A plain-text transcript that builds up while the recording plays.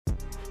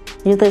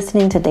You're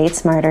listening to Date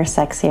Smarter,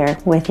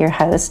 Sexier with your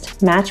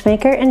host,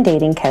 matchmaker and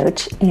dating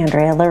coach,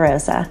 Andrea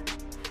LaRosa,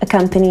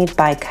 accompanied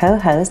by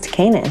co-host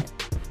Kanan,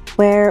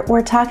 where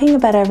we're talking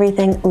about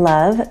everything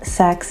love,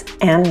 sex,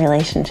 and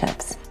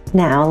relationships.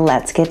 Now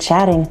let's get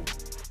chatting.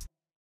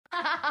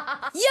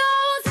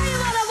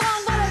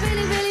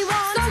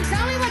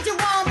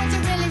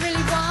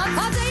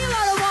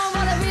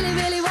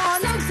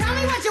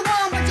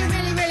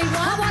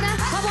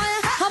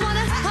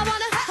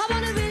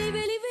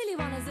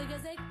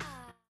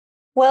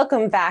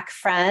 Welcome back,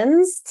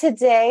 friends.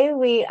 Today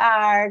we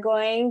are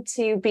going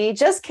to be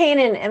just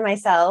Kanan and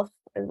myself.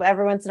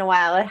 Every once in a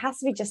while, it has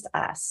to be just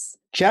us.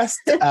 Just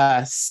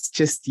us,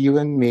 just you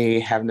and me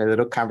having a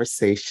little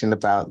conversation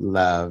about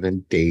love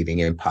and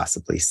dating and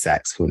possibly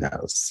sex. Who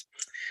knows?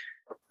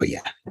 But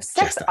yeah,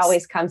 sex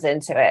always comes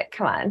into it.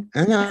 Come on.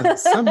 I know,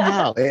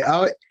 somehow.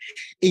 I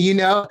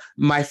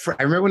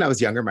remember when I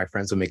was younger, my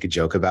friends would make a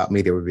joke about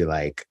me. They would be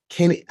like,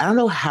 Kenny, I don't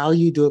know how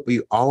you do it, but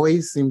you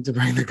always seem to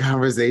bring the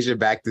conversation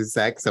back to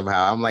sex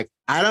somehow. I'm like,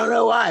 I don't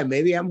know why.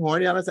 Maybe I'm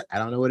horny all the time. I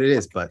don't know what it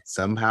is, but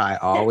somehow I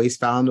always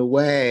found a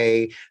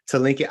way to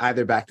link it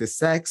either back to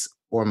sex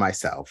or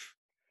myself.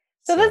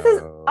 So this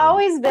has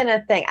always been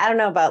a thing. I don't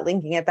know about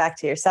linking it back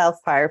to yourself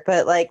part,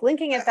 but like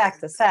linking it back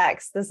to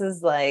sex, this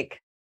is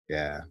like,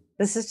 yeah,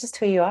 this is just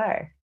who you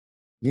are.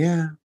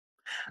 Yeah.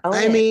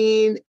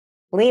 Lean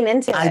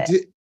into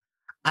it.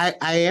 I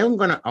am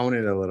going to own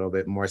it a little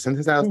bit more.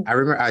 Sometimes I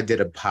remember I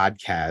did a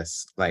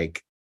podcast,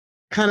 like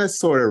kind of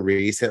sort of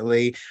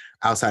recently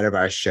outside of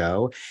our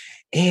show.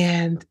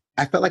 And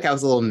I felt like I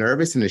was a little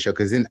nervous in the show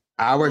because in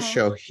our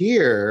show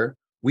here,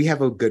 we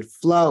have a good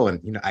flow.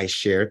 And, I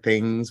share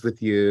things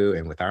with you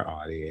and with our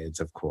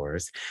audience, of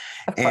course.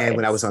 And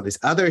when I was on this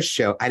other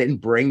show, I didn't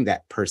bring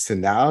that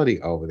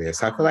personality over there.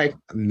 So I feel like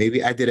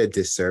maybe I did a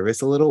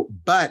disservice a little,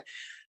 but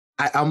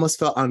I almost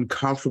felt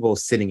uncomfortable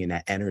sitting in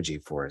that energy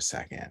for a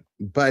second.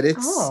 But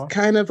it's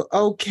kind of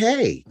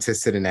okay to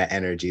sit in that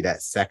energy,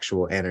 that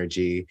sexual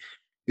energy,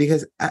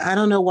 because I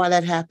don't know why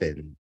that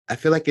happened. I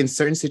feel like in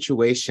certain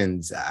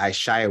situations, I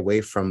shy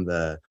away from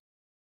the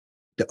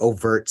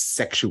overt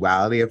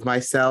sexuality of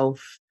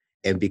myself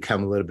and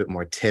become a little bit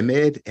more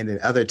timid. And then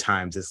other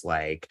times it's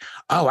like,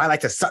 oh, I like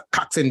to suck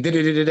cocks and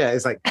da-da-da-da-da.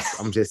 It's like,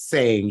 I'm just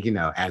saying,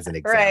 as an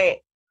example. Right.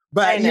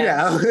 But,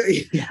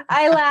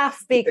 I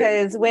laugh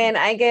because when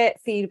I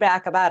get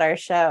feedback about our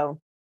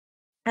show,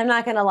 I'm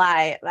not going to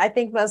lie. I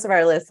think most of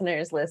our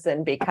listeners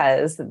listen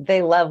because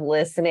they love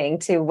listening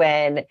to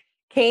when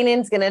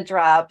Kanan's going to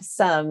drop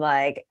some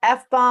like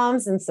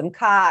F-bombs and some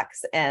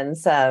cocks and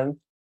some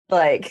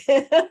like...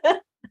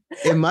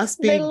 It must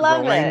be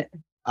growing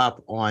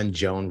up on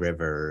Joan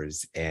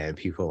Rivers and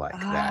people like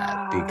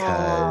that,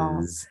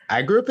 because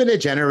I grew up in a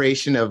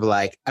generation of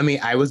I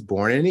was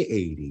born in the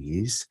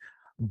 80s,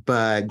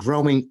 but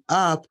growing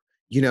up,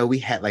 we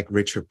had like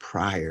Richard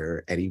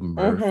Pryor, Eddie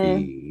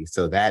Murphy.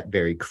 So that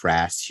very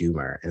crass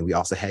humor. And we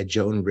also had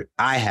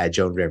I had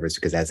Joan Rivers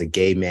because as a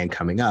gay man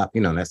coming up,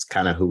 that's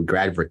kind of who we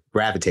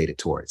gravitated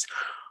towards.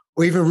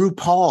 Or even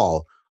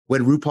RuPaul.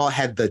 When RuPaul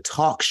had the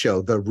talk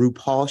show, the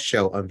RuPaul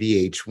show on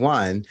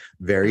VH1,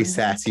 very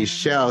sassy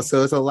show.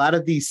 So it's a lot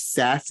of these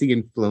sassy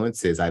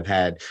influences I've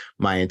had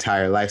my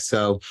entire life.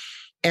 So,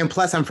 and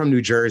plus I'm from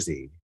New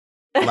Jersey.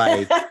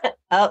 Like,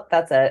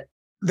 that's it.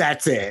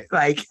 That's it.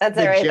 Like that's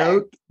the right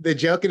joke. There. The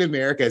joke in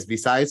America is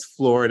besides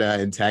Florida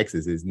and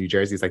Texas is New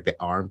Jersey is like the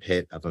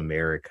armpit of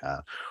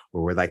America,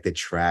 where we're like the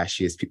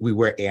trashiest people. We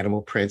wear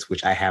animal prints,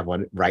 which I have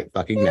one right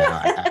fucking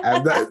now.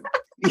 I'm not,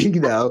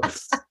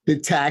 the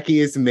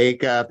tackiest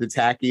makeup, the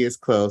tackiest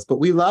clothes, but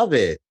we love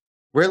it.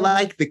 We're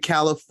like the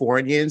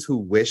Californians who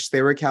wish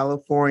they were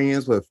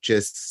Californians with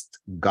just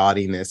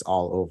gaudiness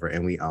all over,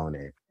 and we own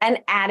it. An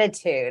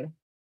attitude.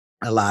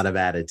 A lot of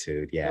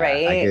attitude, yeah.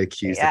 Right? I get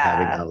accused of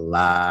having a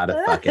lot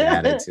of fucking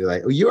attitude.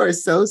 Like, you are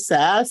so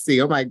sassy.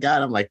 Oh my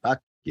God. I'm like,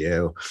 fuck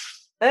you.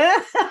 But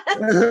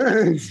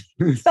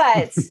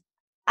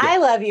I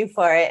love you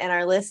for it, and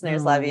our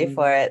listeners love you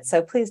for it.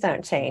 So please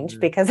don't change,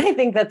 because I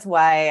think that's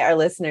why our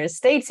listeners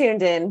stay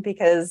tuned in,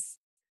 because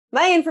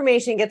my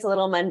information gets a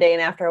little mundane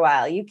after a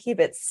while. You keep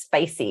it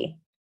spicy.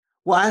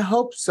 Well, I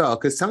hope so,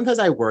 because sometimes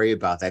I worry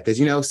about that.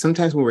 Because,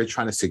 sometimes when we're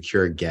trying to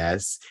secure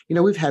guests,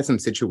 we've had some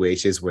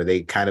situations where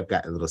they kind of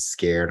got a little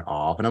scared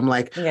off. And I'm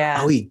like,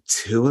 are we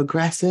too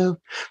aggressive?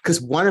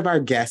 Because one of our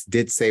guests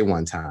did say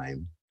one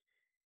time,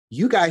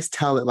 you guys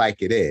tell it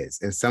like it is.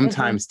 And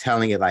sometimes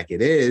telling it like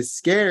it is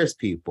scares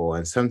people.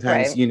 And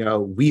sometimes,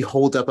 we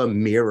hold up a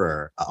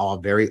mirror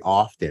very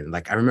often.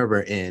 Like I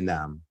remember in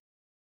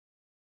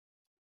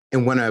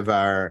one of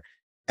our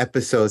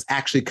episodes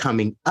actually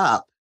coming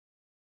up,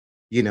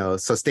 so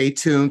stay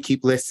tuned,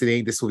 keep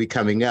listening. This will be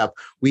coming up.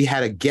 We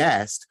had a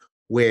guest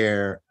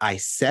where I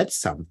said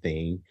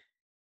something.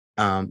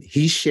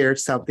 He shared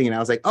something and I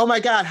was like, oh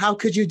my God, how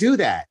could you do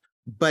that?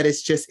 But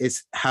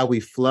it's how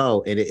we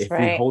flow. And if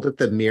we hold up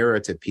the mirror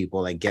to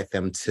people and get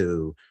them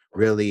to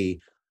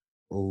really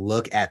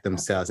look at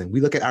themselves, and we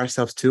look at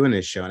ourselves too in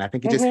this show. And I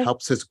think it just Mhm.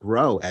 helps us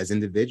grow as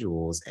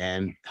individuals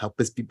and help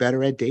us be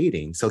better at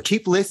dating. So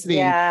keep listening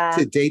Yeah.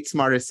 to Date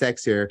Smarter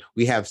Sexier.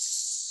 We have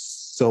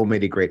so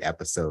many great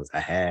episodes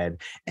ahead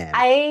and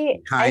I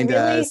behind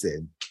really us.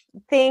 And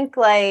think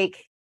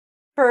like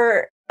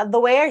for the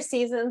way our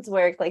seasons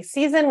work, like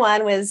season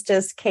one was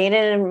just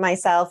Kaden and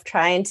myself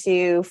trying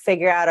to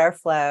figure out our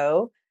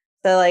flow.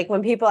 So like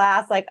when people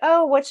ask like,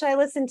 oh, what should I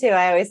listen to?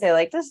 I always say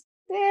like, just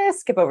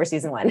skip over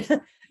season one.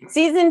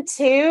 Season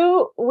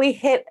two, we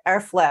hit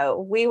our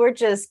flow. We were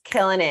just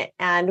killing it.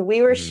 And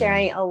we were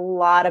sharing a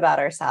lot about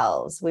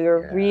ourselves. We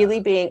were really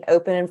being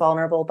open and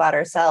vulnerable about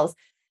ourselves.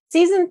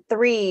 Season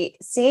three,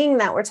 seeing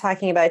that we're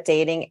talking about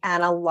dating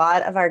and a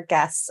lot of our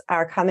guests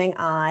are coming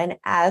on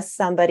as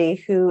somebody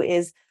who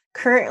is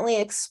currently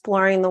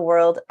exploring the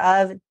world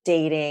of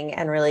dating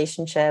and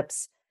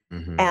relationships.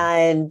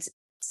 And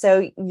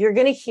so you're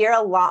going to hear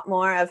a lot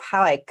more of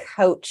how I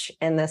coach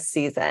in this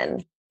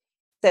season.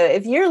 So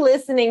if you're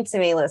listening to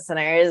me,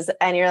 listeners,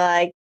 and you're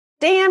like,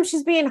 damn,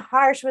 she's being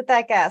harsh with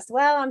that guest.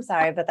 Well, I'm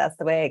sorry, but that's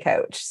the way I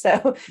coach.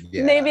 So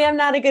maybe I'm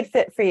not a good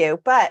fit for you.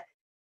 But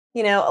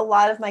you know, a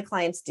lot of my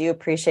clients do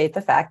appreciate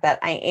the fact that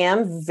I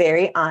am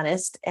very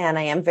honest and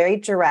I am very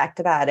direct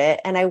about it.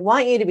 And I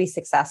want you to be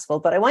successful,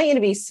 but I want you to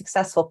be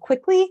successful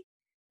quickly,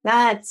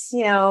 not,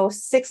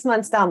 6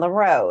 months down the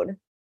road.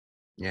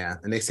 Yeah.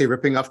 And they say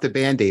ripping off the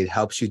Band-Aid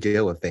helps you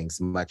deal with things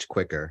much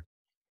quicker.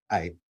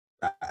 I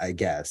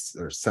guess,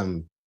 or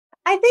some.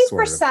 I think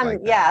for some,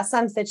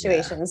 some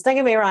situations, don't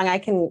get me wrong. I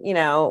can,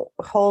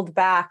 hold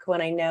back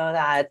when I know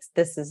that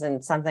this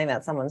isn't something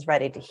that someone's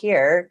ready to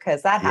hear,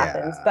 because that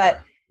happens.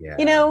 But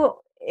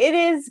it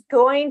is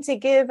going to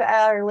give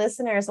our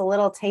listeners a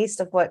little taste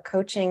of what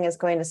coaching is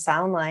going to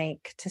sound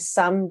like to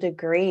some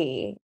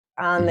degree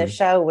on the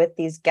show with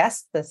these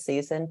guests this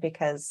season,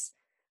 because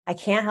I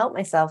can't help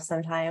myself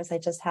sometimes. I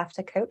just have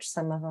to coach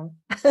some of them.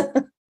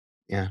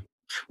 Yeah.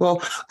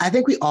 Well, I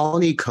think we all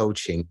need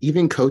coaching.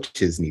 Even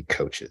coaches need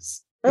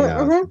coaches. I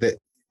have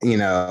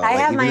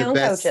my own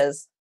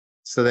coaches.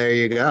 So there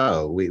you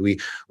go. We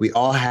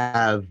all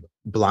have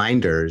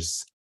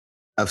blinders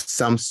of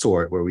some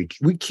sort where we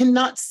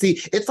cannot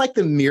see. It's like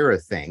the mirror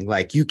thing.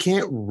 Like you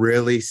can't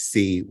really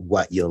see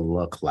what you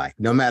look like.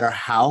 No matter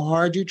how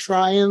hard you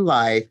try in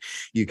life,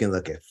 you can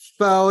look at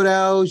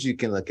photos, you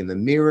can look in the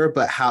mirror,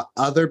 but how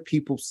other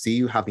people see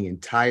you, how the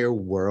entire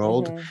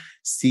world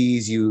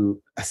sees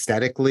you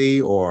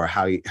aesthetically, or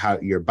how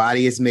your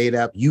body is made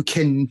up, you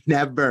can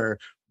never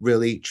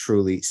really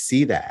truly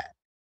see that.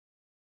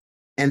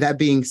 And that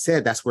being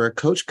said, that's where a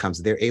coach comes.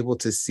 They're able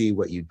to see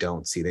what you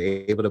don't see.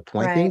 They're able to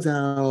point things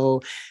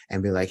out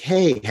and be like,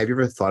 hey, have you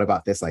ever thought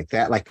about this like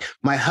that? Like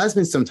my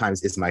husband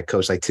sometimes is my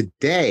coach. Like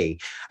today,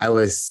 I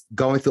was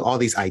going through all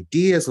these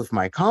ideas with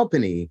my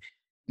company.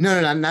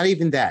 No, not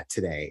even that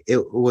today.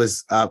 It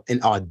was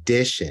an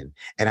audition.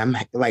 And I'm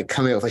like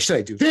coming up like, should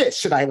I do this?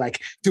 Should I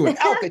like do an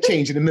outfit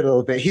change in the middle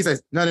of it? He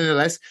says, no,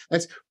 let's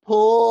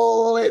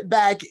pull it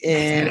back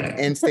in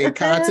and stay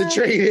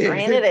concentrated.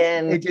 Rein it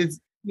in. It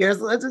just,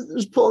 let's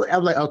just pull it.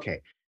 I'm like, okay.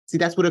 See,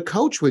 that's what a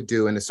coach would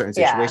do in a certain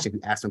situation. If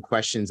you ask them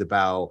questions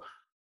about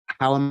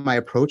how am I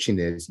approaching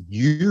this,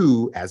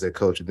 you as a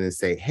coach would then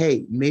say,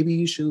 hey, maybe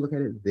you should look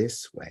at it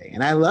this way.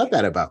 And I love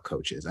that about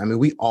coaches. I mean,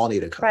 we all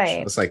need a coach.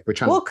 Right. It's like we're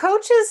trying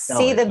coaches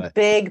see the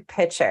big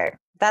picture.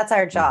 That's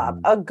our job.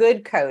 A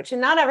good coach.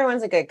 And not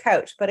everyone's a good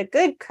coach, but a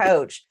good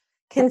coach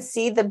can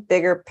see the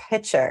bigger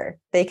picture.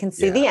 They can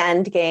see the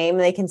end game.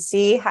 They can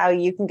see how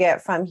you can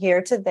get from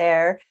here to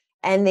there.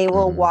 And they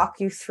will walk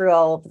you through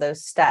all of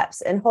those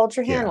steps and hold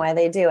your hand while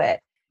they do it.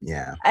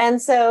 Yeah. And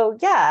so,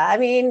 I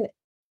mean,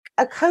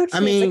 a coach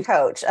needs a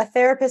coach. A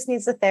therapist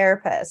needs a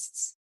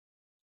therapist.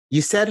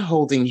 You said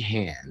holding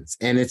hands.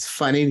 And it's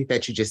funny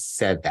that you just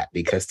said that,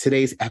 because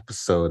today's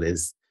episode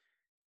is,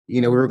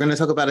 we were going to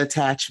talk about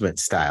attachment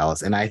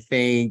styles. And I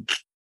think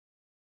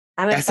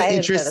I'm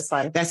excited for this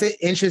one. That's an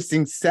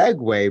interesting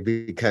segue,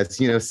 because,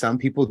 some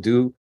people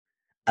do.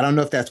 I don't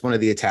know if that's one of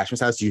the attachment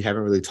styles. You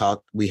haven't really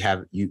talked.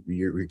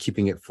 You're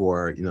keeping it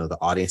for, the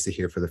audience to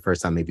hear for the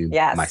first time, maybe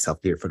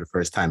myself to hear for the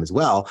first time as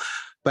well.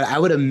 But I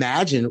would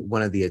imagine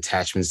one of the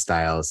attachment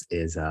styles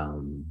is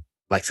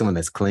like someone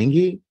that's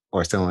clingy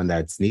or someone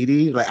that's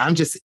needy. Like I'm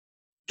just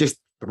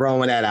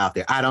throwing that out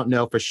there. I don't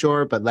know for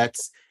sure, but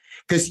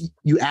because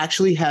you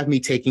actually have me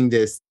taking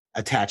this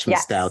attachment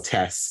style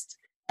test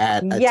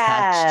at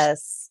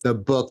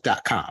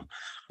attachthebook.com.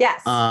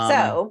 Yes.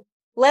 So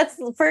let's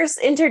first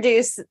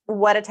introduce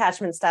what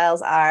attachment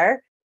styles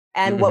are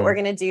and what we're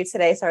going to do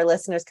today, so our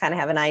listeners kind of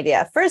have an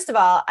idea. First of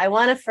all, I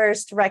want to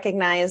first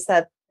recognize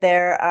that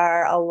there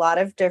are a lot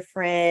of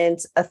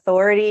different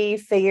authority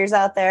figures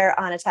out there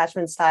on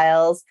attachment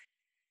styles.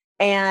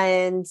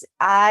 And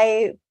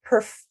I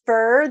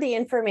prefer the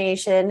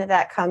information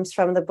that comes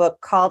from the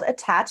book called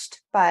Attached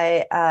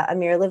by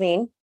Amir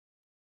Levine.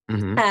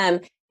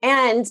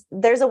 And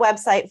there's a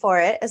website for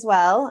it as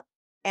well.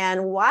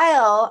 And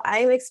while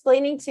I'm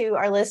explaining to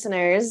our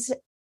listeners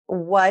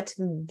what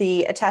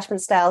the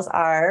attachment styles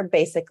are,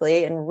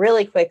 basically, and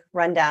really quick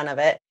rundown of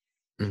it,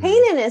 Mhm.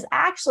 Kanan is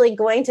actually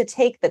going to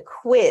take the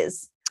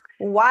quiz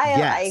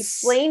while I Yes.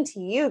 explain to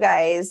you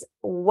guys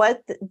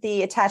what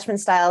the attachment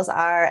styles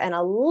are and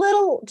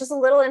just a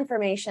little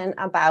information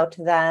about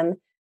them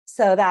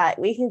so that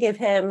we can give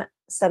him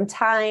some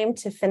time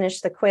to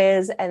finish the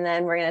quiz. And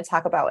then we're going to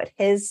talk about what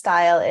his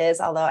style is,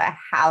 although I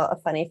have a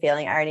funny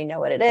feeling I already know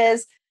what it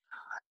is.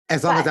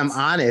 As long as I'm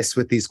honest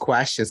with these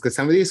questions, because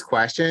some of these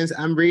questions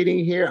I'm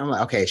reading here, I'm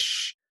like, okay,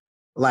 shh.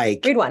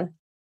 Like, read one.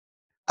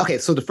 Okay,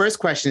 so the first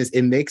question is,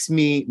 it makes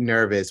me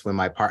nervous when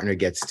my partner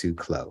gets too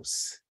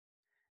close.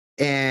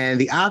 And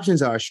the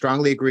options are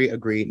strongly agree,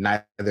 agree,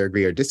 neither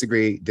agree or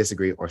disagree,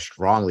 disagree, or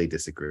strongly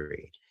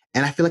disagree.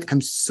 And I feel like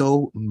I'm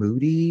so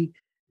moody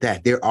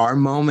that there are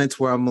moments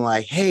where I'm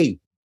like, hey,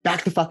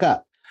 back the fuck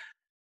up.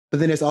 But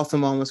then there's also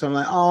moments where I'm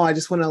like, oh, I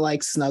just want to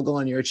like snuggle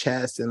on your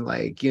chest and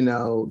like,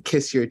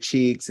 kiss your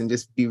cheeks and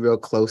just be real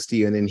close to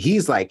you. And then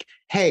he's like,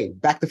 hey,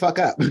 back the fuck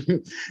up.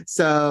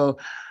 So,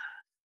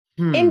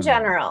 In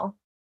general,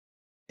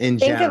 in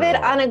think of it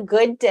on a general.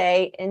 good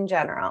day in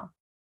general,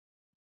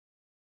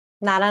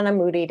 not on a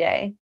moody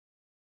day,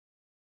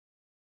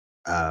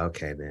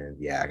 Okay, then.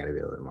 Yeah, I gotta be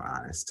a little more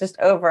honest. just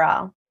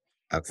overall.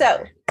 Okay.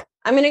 So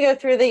I'm going to go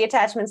through the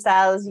attachment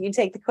styles. You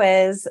take the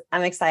quiz.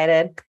 I'm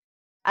excited.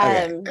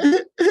 Okay.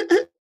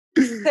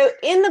 So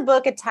in the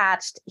book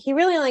Attached, he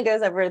really only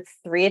goes over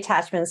 3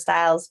 attachment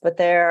styles, but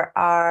there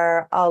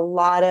are a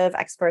lot of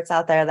experts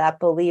out there that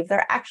believe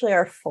there actually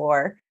are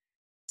 4.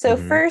 So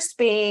first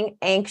being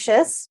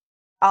anxious,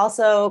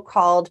 also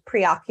called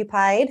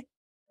preoccupied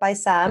by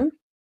some.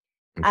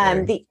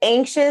 Okay. The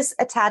anxious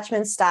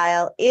attachment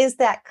style is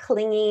that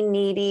clingy,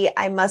 needy,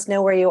 I must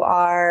know where you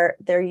are.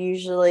 They're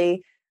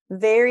usually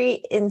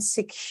very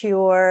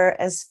insecure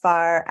as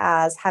far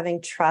as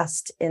having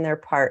trust in their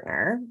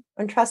partner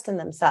and trust in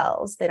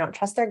themselves. They don't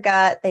trust their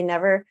gut. I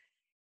don't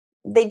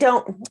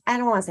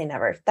want to say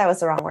never. That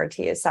was the wrong word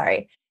to use.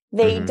 Sorry.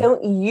 They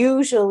don't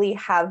usually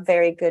have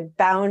very good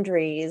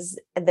boundaries.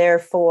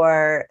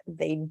 Therefore,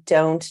 they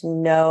don't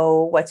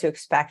know what to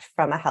expect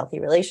from a healthy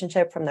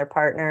relationship from their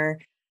partner.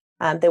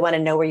 They want to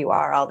know where you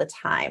are all the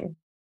time.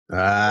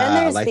 Then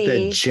there's Like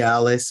the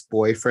jealous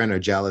boyfriend or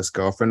jealous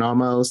girlfriend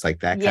almost, like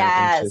that kind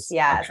of anxious.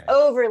 Yes, Okay.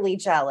 overly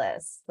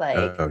jealous.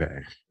 Like Okay.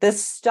 the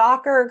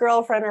stalker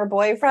girlfriend or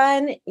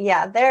boyfriend.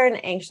 Yeah, they're an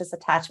anxious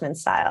attachment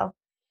style.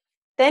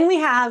 Then we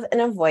have an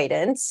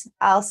avoidant,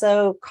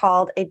 also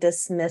called a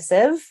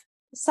dismissive,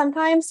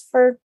 sometimes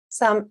for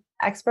some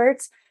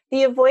experts.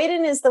 The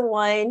avoidant is the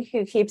one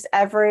who keeps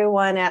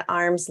everyone at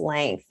arm's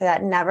length,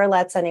 that never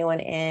lets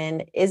anyone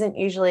in, isn't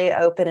usually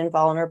open and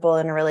vulnerable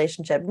in a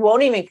relationship,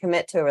 won't even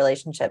commit to a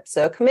relationship.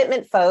 So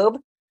commitment phobe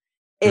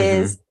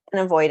is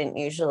an avoidant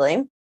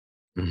usually.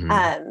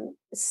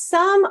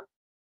 Some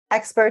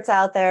experts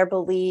out there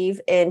believe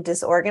in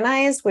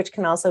disorganized, which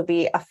can also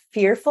be a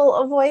fearful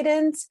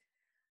avoidant,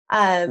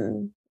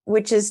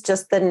 which is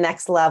just the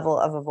next level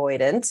of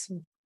avoidant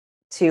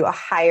to a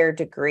higher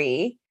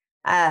degree.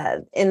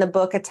 In the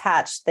book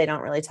Attached, they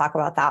don't really talk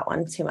about that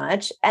one too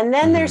much. And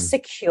then there's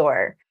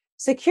secure.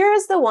 Secure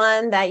is the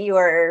one that you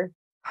are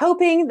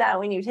hoping that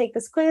when you take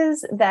this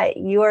quiz that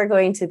you are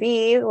going to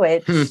be,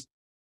 which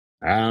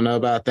I don't know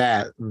about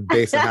that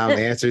based on how I'm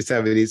answering some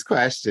of these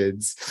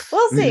questions.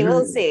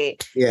 We'll see.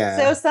 Yeah.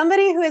 So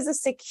somebody who is a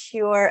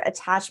secure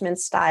attachment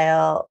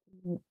style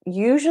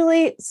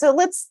usually, so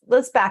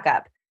let's back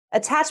up.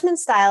 Attachment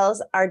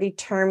styles are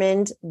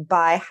determined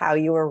by how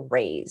you were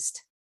raised.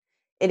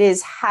 It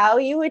is how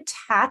you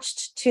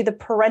attached to the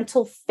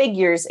parental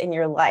figures in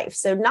your life.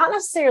 So not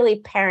necessarily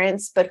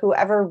parents, but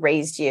whoever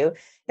raised you.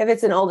 If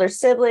it's an older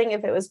sibling,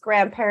 if it was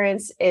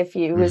grandparents, if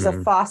it was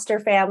a foster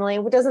family,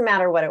 it doesn't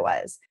matter what it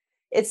was.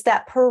 It's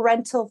that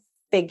parental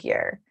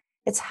figure.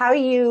 It's how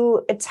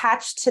you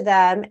attached to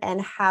them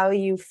and how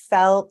you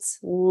felt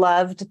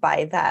loved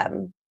by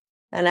them.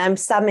 And I'm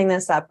summing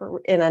this up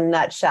in a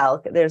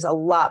nutshell. There's a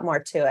lot more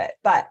to it,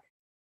 but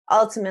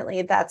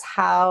ultimately, that's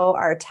how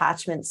our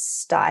attachment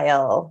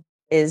style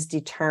is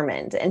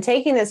determined. And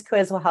taking this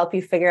quiz will help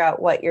you figure out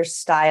what your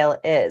style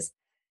is.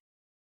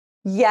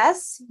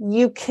 Yes,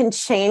 you can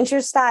change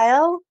your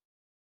style.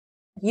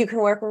 You can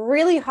work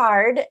really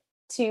hard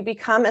to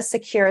become a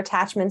secure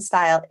attachment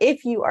style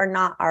if you are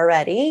not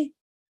already,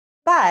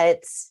 but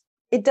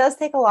it does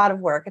take a lot of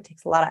work. It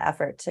takes a lot of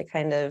effort to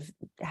kind of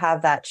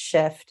have that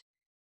shift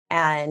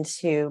and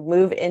to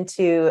move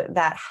into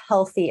that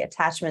healthy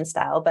attachment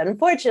style. But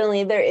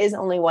unfortunately, there is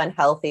only one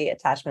healthy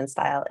attachment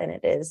style, and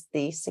it is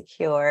the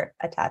secure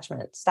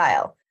attachment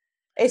style.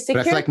 A secure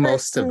but I feel like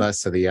most of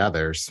us are the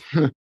others.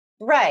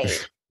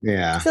 Right.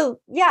 Yeah. So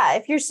yeah,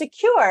 if you're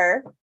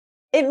secure,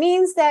 it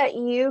means that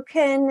you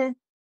can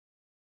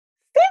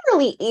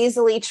fairly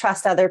easily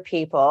trust other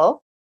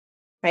people,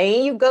 right?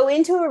 You go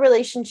into a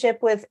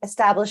relationship with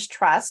established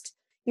trust.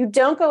 You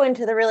don't go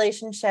into the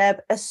relationship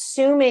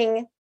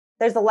assuming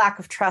there's a lack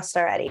of trust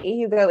already.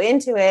 You go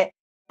into it,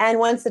 and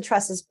once the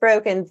trust is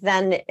broken,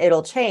 then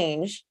it'll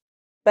change.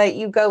 But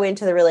you go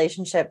into the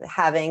relationship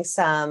having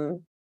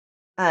some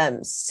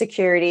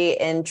security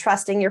in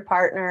trusting your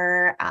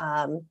partner,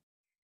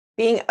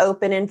 being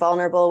open and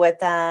vulnerable with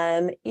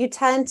them. You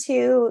tend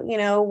to,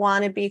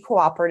 want to be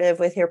cooperative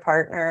with your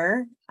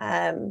partner.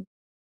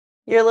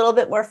 You're a little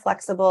bit more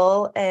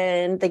flexible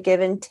in the give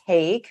and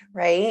take,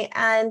 right?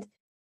 And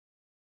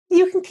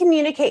you can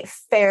communicate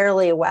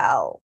fairly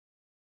well.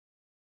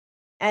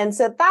 And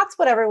so that's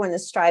what everyone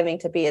is striving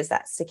to be, is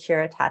that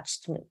secure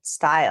attachment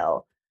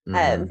style.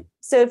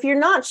 So if you're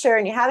not sure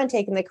and you haven't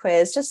taken the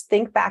quiz, just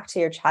think back to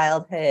your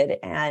childhood.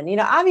 And,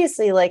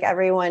 obviously, like,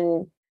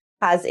 everyone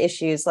has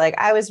issues. Like,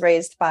 I was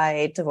raised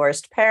by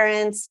divorced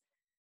parents,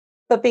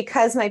 but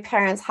because my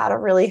parents had a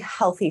really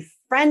healthy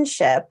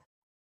friendship,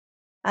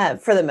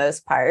 for the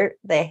most part,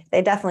 they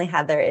definitely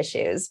had their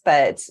issues,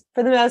 but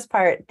for the most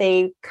part,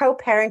 they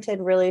co-parented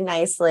really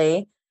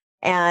nicely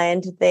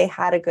and they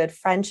had a good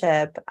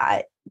friendship.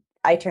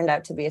 I turned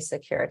out to be a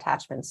secure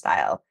attachment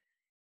style.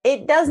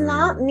 It does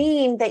not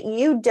mean that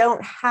you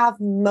don't have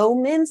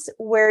moments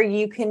where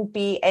you can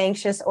be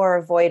anxious or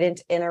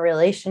avoidant in a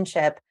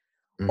relationship.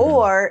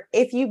 Or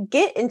if you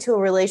get into a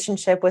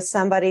relationship with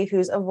somebody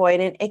who's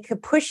avoidant, it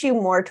could push you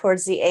more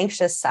towards the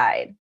anxious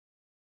side.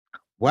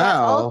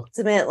 Wow.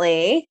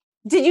 Ultimately,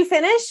 did you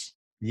finish?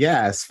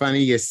 Yes, funny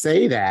you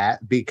say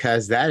that,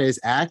 because that is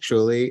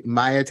actually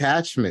my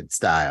attachment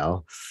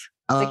style.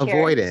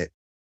 Avoidant.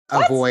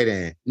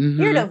 Avoidant.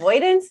 You're an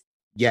avoidant?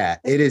 Yeah,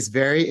 it is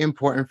very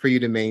important for you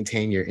to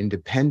maintain your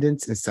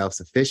independence and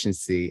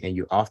self-sufficiency, and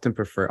you often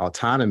prefer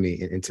autonomy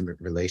in intimate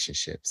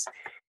relationships.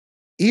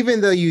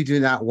 Even though you do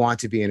not want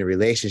to be in a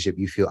relationship,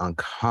 you feel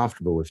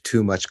uncomfortable with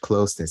too much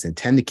closeness and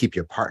tend to keep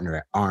your partner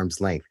at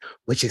arm's length,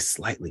 which is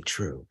slightly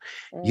true.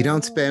 You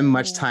don't spend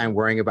much time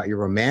worrying about your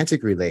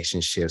romantic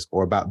relationships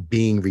or about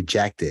being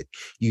rejected.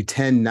 You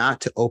tend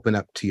not to open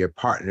up to your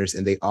partners,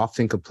 and they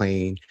often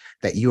complain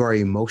that you are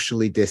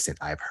emotionally distant.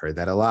 I've heard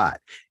that a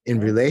lot.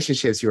 In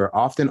relationships, you are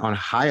often on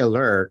high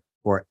alert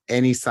for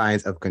any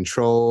signs of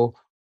control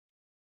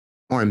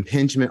or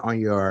impingement on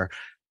your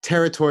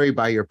territory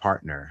by your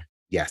partner.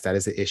 Yes, that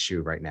is an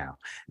issue right now.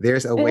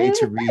 There's a way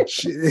to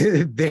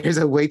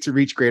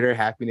reach greater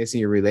happiness in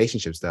your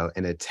relationships, though.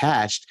 And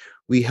attached,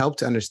 we help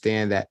to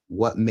understand that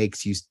what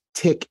makes you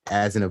tick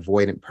as an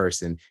avoidant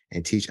person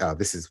and teach. Oh,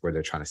 this is where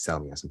they're trying to sell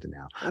me on something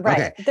now. Right.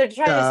 Okay. They're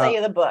trying to sell you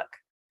the book.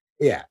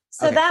 Yeah.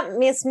 So that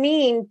must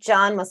mean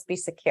John must be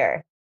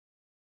secure.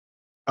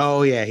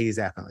 Oh, yeah, he's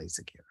definitely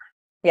secure.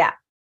 Yeah.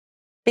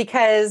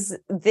 Because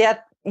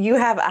you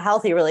have a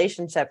healthy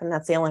relationship, and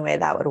that's the only way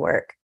that would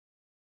work.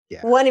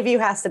 Yeah. One of you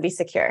has to be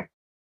secure.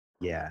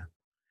 Yeah.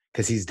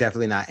 Because he's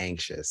definitely not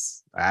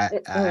anxious.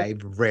 I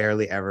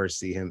rarely ever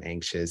see him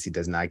anxious. He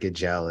does not get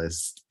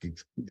jealous.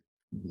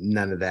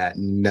 None of that.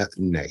 No.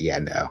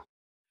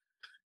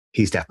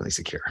 He's definitely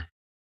secure.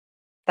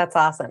 That's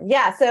awesome.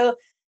 Yeah. So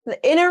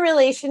in a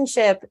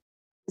relationship,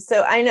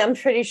 I'm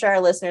pretty sure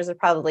our listeners are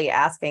probably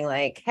asking,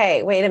 like,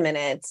 hey, wait a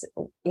minute.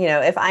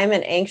 If I'm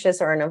an anxious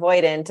or an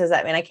avoidant, does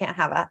that mean I can't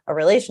have a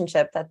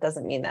relationship? That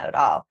doesn't mean that at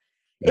all.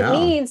 No. It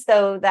means,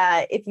 though,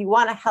 that if you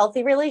want a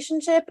healthy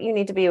relationship, you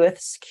need to be with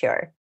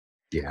secure.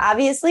 Yeah.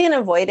 Obviously, an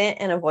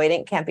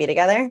avoidant can't be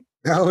together.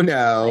 Oh,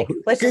 no.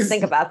 Let's just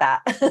think about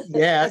that.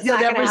 Yeah. You'll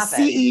never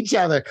see each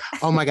other.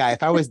 Oh, my God.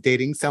 If I was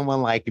dating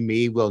someone like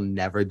me, we'll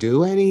never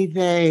do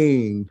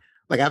anything.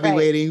 Like, I'll be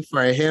waiting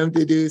for him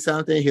to do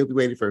something. He'll be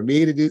waiting for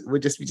me to do. We'll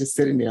just be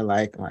sitting there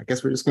like, I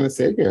guess we're just going to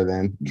sit here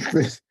then.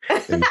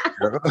 And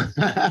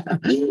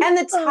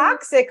the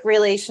toxic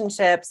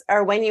relationships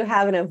are when you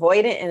have an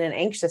avoidant and an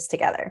anxious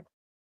together.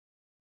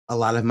 A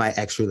lot of my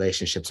ex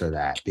relationships are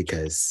that,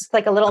 because it's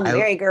like a little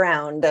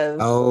merry-go-round of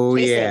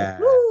chasing. Yeah.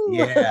 Woo!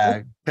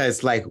 Yeah.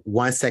 Because like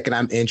 1 second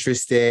I'm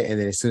interested, and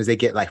then as soon as they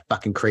get like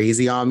fucking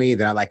crazy on me,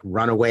 then I like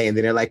run away, and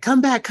then they're like, come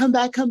back,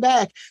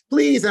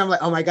 please. And I'm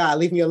like, oh my God,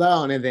 leave me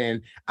alone. And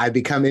then I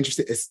become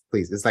interested.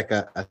 It's like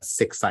a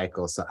sick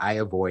cycle. So I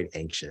avoid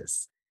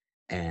anxious.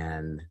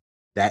 And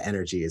that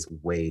energy is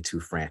way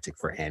too frantic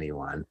for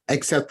anyone,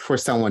 except for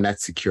someone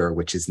that's secure,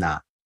 which is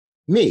not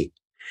me.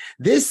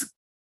 This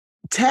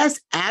test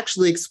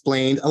actually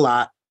explained a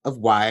lot of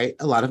why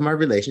a lot of my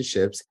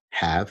relationships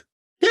have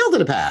failed in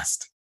the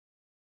past.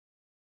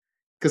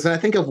 Because when I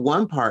think of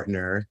one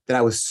partner that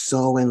I was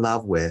so in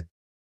love with,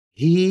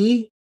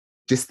 he,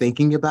 just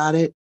thinking about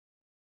it,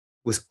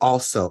 was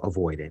also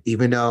avoidant,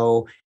 even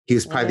though he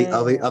was probably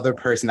the other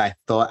person I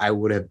thought I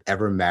would have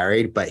ever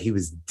married, but he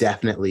was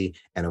definitely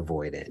an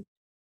avoidant.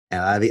 And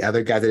a lot of the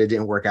other guys that it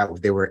didn't work out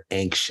with, they were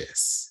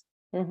anxious.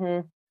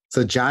 Mm-hmm.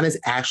 So John is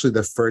actually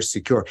the first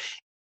secure.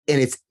 And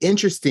it's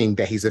interesting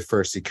that he's the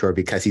first secure,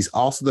 because he's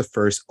also the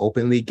first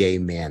openly gay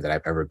man that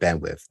I've ever been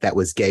with that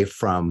was gay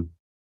from,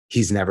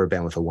 he's never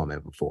been with a woman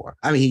before.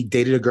 I mean, he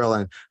dated a girl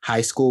in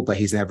high school, but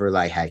he's never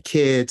like had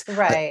kids.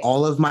 Right. But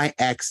all of my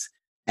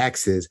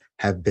exes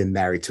have been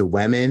married to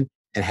women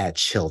and had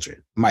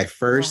children. My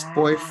first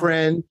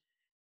boyfriend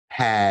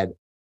had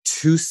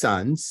 2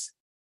 sons,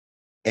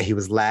 and he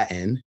was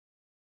Latin.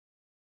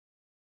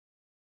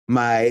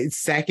 My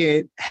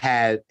second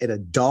had an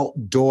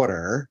adult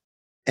daughter,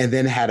 and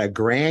then had a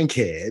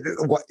grandkid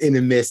in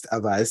the midst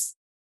of us.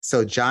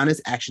 So John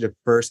is actually the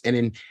first. And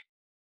then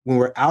when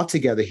we're out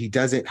together, he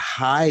doesn't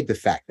hide the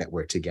fact that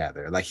we're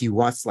together. Like he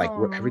wants, like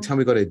every Aw. time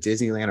we go to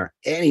Disneyland or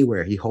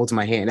anywhere, he holds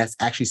my hand. That's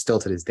actually still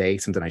to this day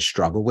something I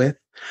struggle with.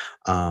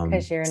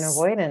 Because you're an S-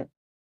 avoidant.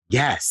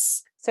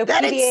 yes, So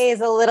that it's PDA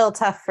is a little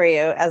tough for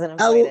you as an a,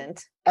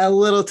 avoidant. a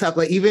little tough.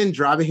 Like even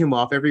dropping him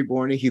off every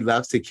morning, he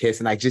loves to kiss,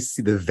 and I just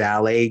see the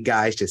valet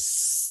guys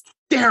just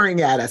staring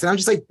at us, and I'm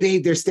just like,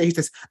 babe, they're staying. He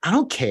says, I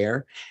don't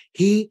care.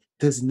 He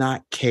does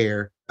not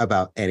care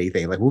about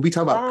anything. Like we'll be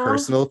talking about Aw.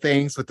 personal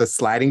things with the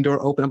sliding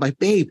door open. I'm like,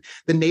 babe,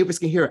 the neighbors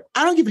can hear it.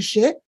 I don't give a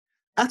shit.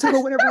 I to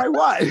go whenever I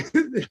want.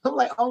 I'm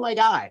like, oh my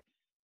God.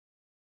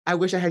 I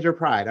wish I had your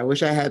pride. I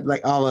wish I had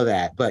like all of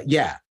that. But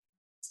yeah.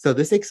 So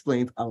this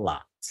explains a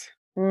lot.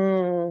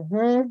 Hmm.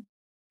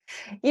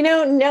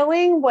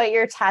 Knowing what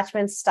your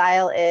attachment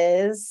style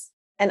is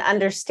and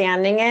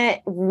understanding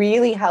it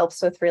really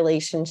helps with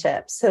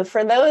relationships. So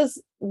for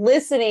those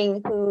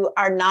listening who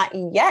are not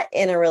yet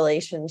in a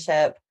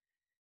relationship,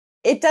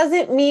 it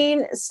doesn't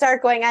mean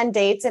start going on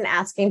dates and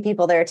asking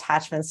people their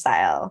attachment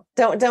style.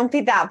 Don't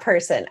be that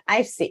person.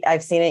 I've seen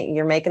it.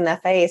 You're making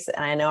that face,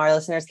 and I know our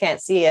listeners can't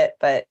see it,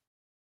 but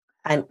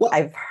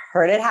I've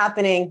heard it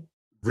happening.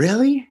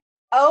 Really?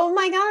 Oh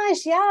my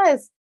gosh,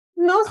 yes.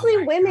 Oh Mostly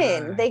my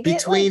women. God. They get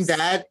Between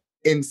that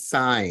and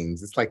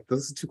signs, it's like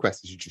those are two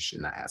questions you just should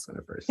not ask on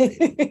a first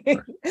date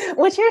anymore.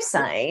 What's your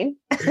sign?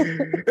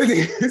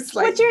 It's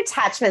like, What's your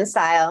attachment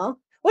style?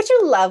 What's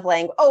your love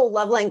language? Oh,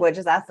 love language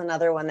that's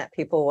another one that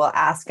people will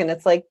ask. And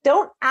it's like,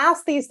 don't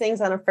ask these things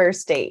on a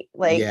first date.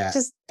 Like, yeah.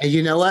 just And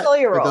you know what? slow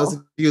your For roll. those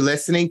of you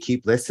listening,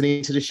 keep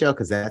listening to the show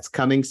because that's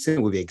coming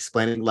soon. We'll be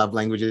explaining love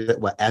languages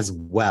as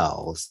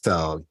well.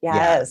 So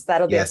Yes,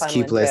 that'll be a fun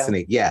keep one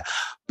listening. too. Yeah.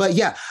 But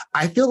yeah,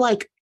 I feel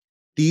like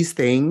these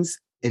things,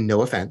 and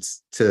no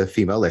offense to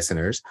female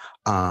listeners,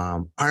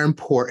 are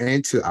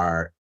important to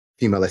our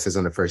female listeners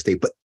on the first date.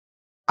 But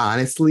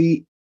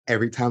honestly,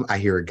 every time I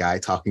hear a guy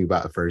talking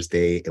about a first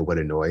date and what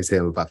annoys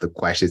him about the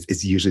questions,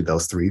 it's usually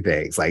those three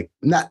things. Like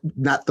not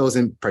those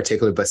in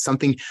particular, but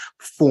something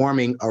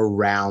forming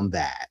around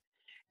that.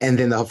 And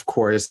then of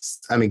course,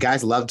 I mean,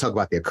 guys love to talk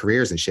about their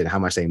careers and shit, and how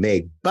much they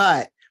make,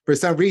 but for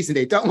some reason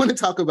they don't want to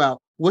talk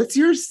about what's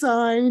your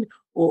sign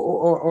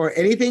or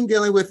anything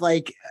dealing with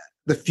like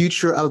the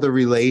future of the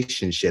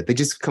relationship. They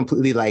just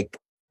completely like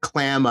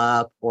clam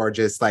up or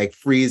just like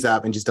freeze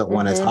up and just don't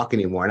want to talk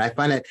anymore. And I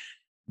find it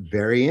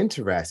very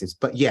interesting.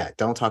 But yeah,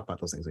 don't talk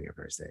about those things on your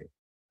first date.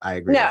 I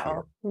agree.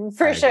 No,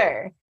 for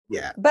sure.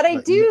 Yeah. But I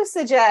do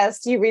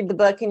suggest you read the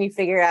book and you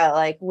figure out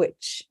like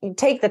you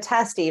take the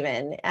test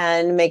even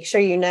and make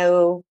sure you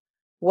know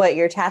what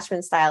your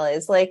attachment style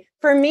is. Like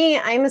for me,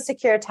 I'm a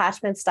secure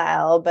attachment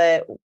style,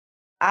 but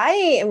I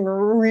am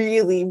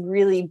really,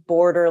 really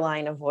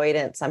borderline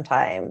avoidant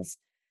sometimes.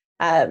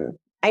 I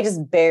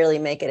just barely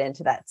make it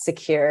into that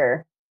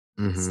secure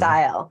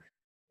style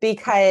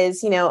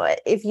because,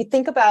 if you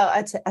think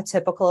about a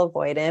typical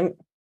avoidant,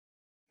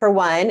 for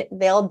one,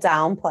 they'll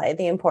downplay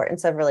the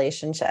importance of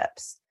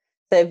relationships.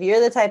 So if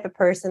you're the type of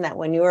person that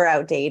when you were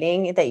out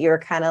dating, that you're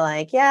kind of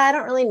like, yeah, I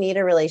don't really need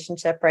a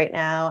relationship right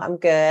now. I'm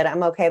good.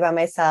 I'm okay by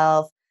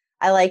myself.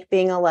 I like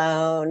being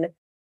alone.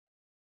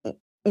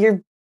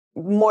 You're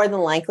more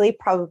than likely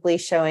probably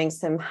showing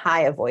some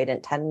high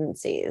avoidant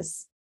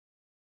tendencies.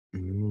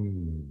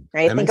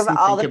 Right? Think about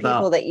all the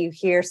people that you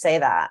hear say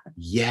that.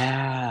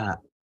 Yeah.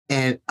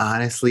 And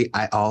honestly,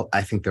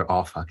 I think they're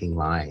all fucking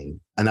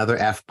lying. Another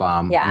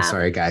F-bomb. Yeah. I'm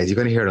sorry, guys. You're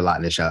going to hear it a lot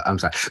in the show. I'm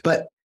sorry.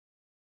 But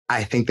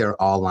I think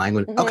they're all lying.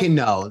 Okay,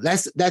 no,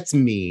 that's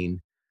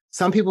mean.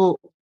 Some people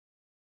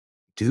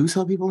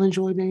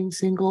enjoy being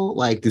single?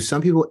 Like, do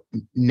some people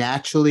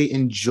naturally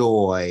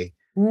enjoy?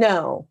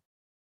 No.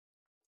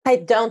 I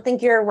don't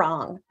think you're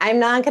wrong. I'm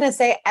not going to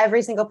say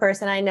every single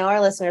person. I know our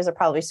listeners are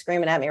probably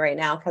screaming at me right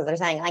now because they're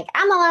saying like,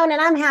 I'm alone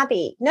and I'm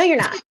happy. No, you're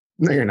not.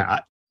 No, you're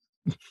not.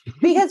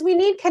 Because we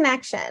need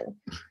connection.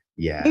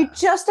 Yeah. You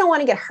just don't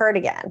want to get hurt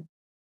again.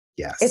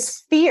 Yes.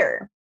 It's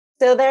fear.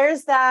 So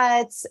there's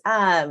that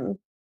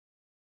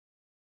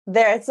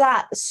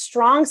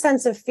strong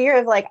sense of fear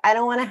of like, I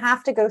don't want to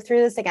have to go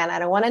through this again. I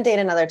don't want to date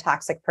another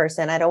toxic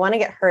person. I don't want to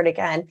get hurt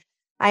again.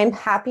 I'm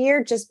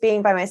happier just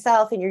being by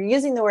myself. And you're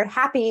using the word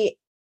happy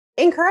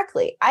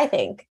incorrectly. I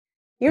think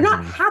you're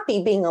not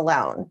happy being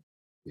alone.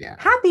 Yeah.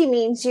 Happy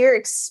means you're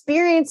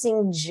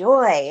experiencing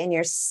joy and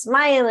you're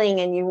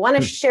smiling and you want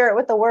to share it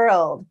with the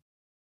world.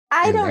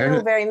 I don't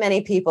know very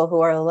many people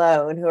who are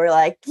alone who are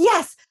like,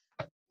 yes,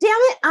 damn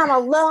it, I'm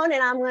alone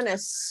and I'm going to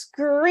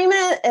scream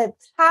it at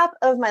the top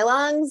of my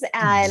lungs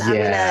and I'm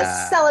going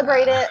to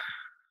celebrate it.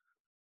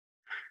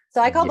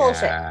 So I call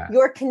bullshit.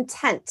 You're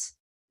content.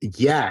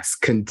 Yes,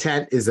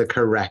 content is a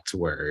correct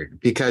word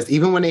because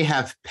even when they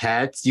have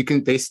pets,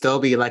 they still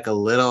be like a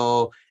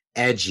little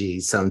edgy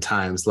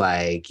sometimes,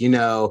 like,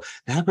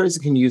 that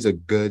person can use a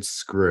good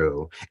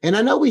screw. And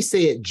I know we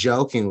say it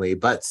jokingly,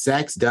 but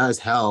sex does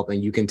help.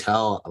 And you can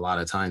tell a lot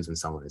of times when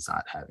someone is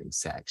not having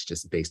sex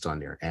just based on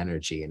their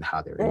energy and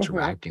how they're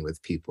interacting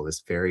with people.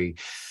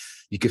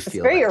 You could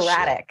feel very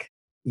erratic.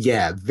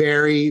 Yeah,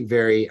 very,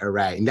 very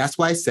erratic. And that's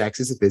why sex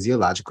is a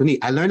physiological need.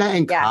 I learned that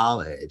in Yeah.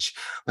 college.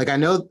 Like, I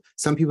know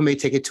some people may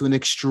take it to an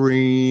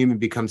extreme and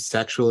become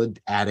sexual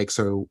addicts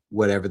or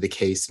whatever the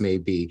case may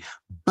be.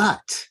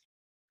 But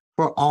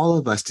for all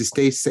of us to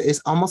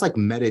it's almost like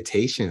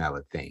meditation, I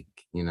would think,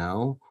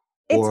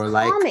 It's or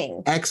like calming.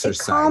 It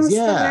exercise. calms the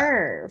Yeah.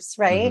 nerves,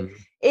 right? Hmm.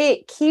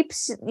 It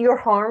keeps your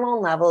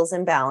hormone levels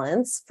in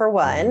balance, for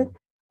one. Hmm.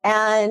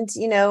 And,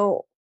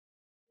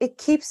 it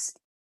keeps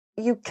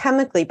you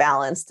chemically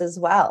balanced as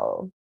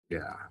well.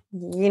 Yeah.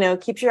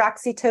 Keeps your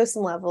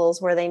oxytocin levels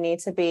where they need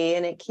to be,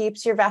 and it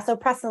keeps your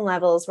vasopressin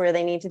levels where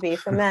they need to be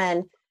for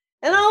men,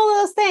 and all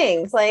those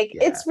things. Like,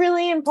 Yeah. it's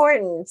really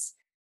important.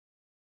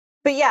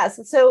 But yes,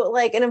 so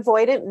like an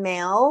avoidant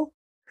male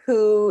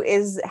who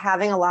is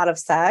having a lot of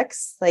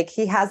sex, like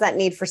he has that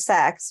need for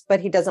sex, but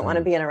he doesn't want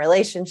to Mm. be in a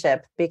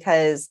relationship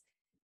because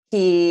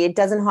he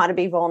doesn't want to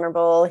be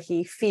vulnerable.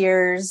 He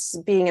fears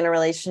being in a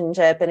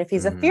relationship. And if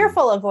he's a Hmm.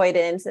 fearful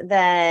avoidant,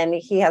 then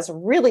he has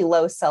really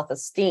low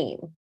self-esteem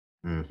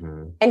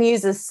Hmm. and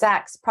uses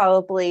sex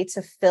probably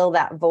to fill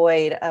that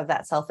void of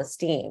that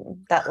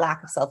self-esteem, that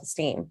lack of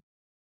self-esteem.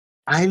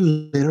 I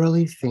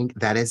literally think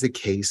that is a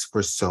case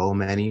for so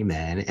many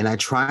men. And I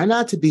try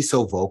not to be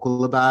so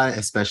vocal about it,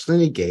 especially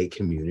in the gay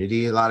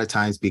community, a lot of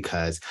times,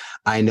 because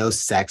I know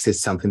sex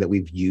is something that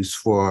we've used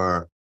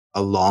for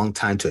a long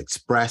time to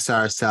express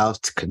ourselves,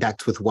 to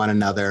connect with one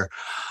another.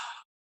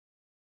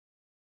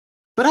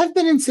 But I've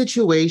been in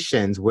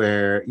situations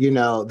where,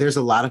 there's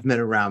a lot of men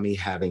around me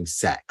having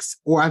sex,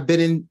 or I've been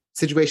in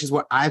situations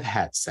where I've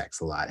had sex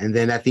a lot. And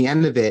then at the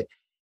end of it,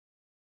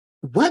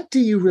 what do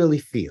you really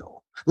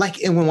feel? Like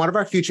in one of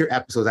our future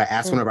episodes, I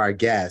asked one Mm. of our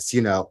guests,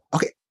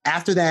 okay,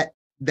 after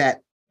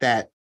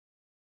that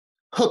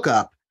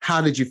hookup,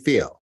 how did you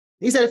feel?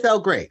 He said it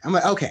felt great. I'm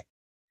like, okay,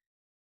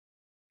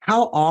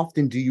 how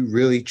often do you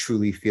really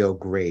truly feel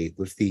great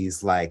with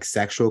these like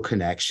sexual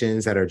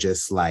connections that are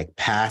just like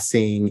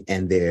passing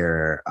and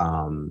they're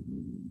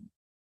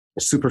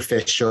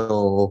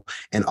superficial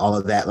and all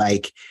of that?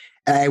 Like,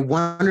 and I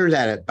wonder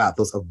that about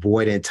those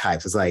avoidant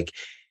types. It's like,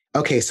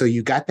 okay, so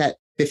you got that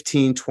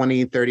 15,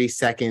 20, 30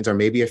 seconds, or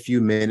maybe a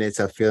few minutes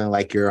of feeling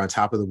like you're on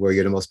top of the world,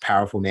 you're the most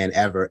powerful man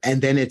ever. And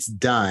then it's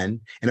done.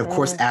 And of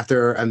course, Mm.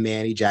 after a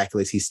man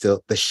ejaculates,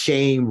 the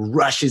shame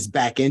rushes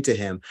back into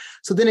him.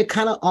 So then it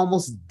kind of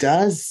almost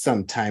does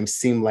sometimes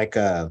seem like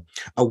a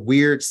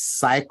weird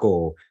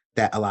cycle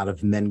that a lot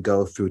of men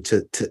go through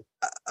to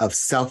of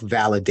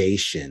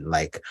self-validation.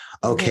 Like,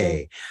 Mm-hmm.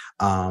 okay,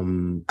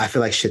 I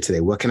feel like shit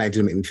today. What can I do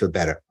to make me feel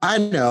better? I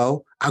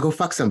know, I'll go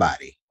fuck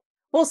somebody.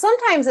 Well,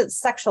 sometimes it's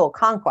sexual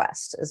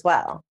conquest as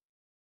well,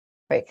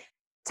 right?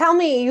 Tell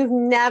me you've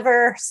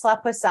never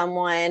slept with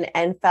someone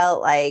and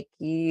felt like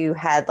you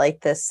had like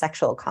this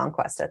sexual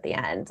conquest at the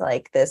end,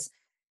 like this,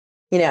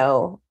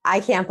 I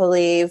can't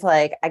believe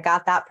like I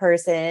got that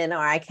person, or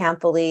I can't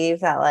believe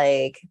that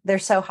like they're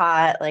so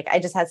hot, like I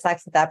just had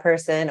sex with that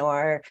person,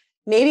 or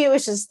maybe it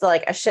was just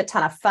like a shit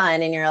ton of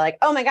fun and you're like,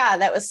 oh my God,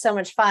 that was so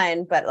much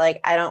fun, but like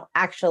I don't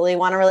actually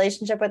want a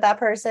relationship with that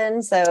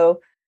person.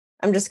 So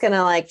I'm just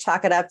gonna like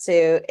chalk it up to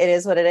it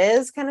is what it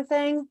is kind of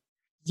thing.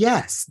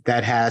 Yes,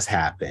 that has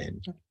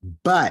happened.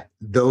 But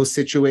those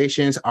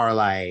situations are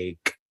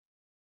like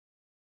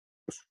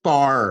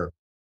far,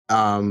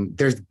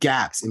 there's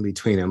gaps in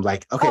between them.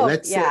 Like, okay, Oh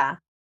let's say yeah.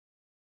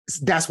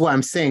 that's what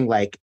I'm saying.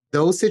 Like,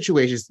 those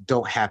situations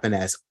don't happen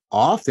as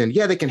often.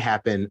 Yeah, they can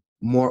happen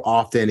more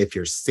often if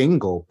you're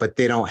single, but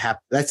they don't have,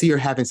 let's say you're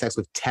having sex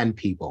with 10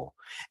 people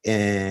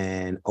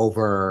in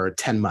over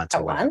 10 months or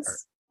At whatever.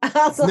 once. I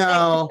was like,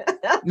 No,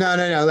 no,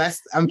 no, no.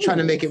 I'm trying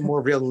to make it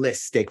more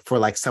realistic for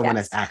like someone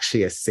that's yes.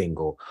 actually a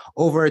single.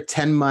 Over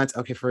 10 months,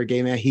 okay, for a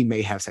gay man, he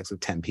may have sex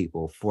with 10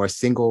 people. For a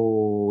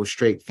single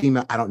straight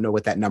female, I don't know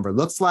what that number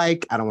looks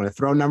like. I don't want to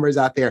throw numbers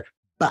out there,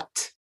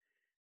 but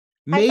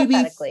maybe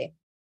Hypothetically.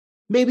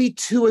 maybe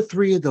two or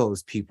three of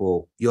those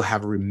people you'll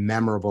have a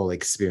memorable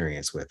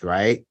experience with,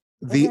 right?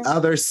 The Hmm.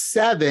 other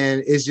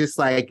seven is just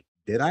like,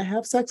 did I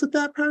have sex with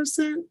that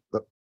person?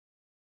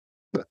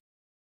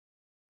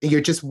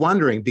 You're just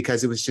wondering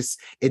because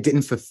it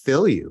didn't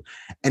fulfill you.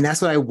 And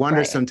that's what I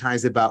wonder Right.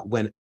 sometimes about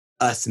when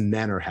us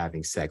men are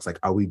having sex. Like,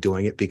 are we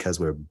doing it because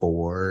we're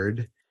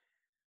bored?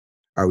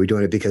 Are we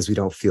doing it because we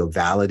don't feel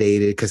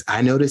validated? Because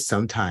I notice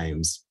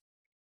sometimes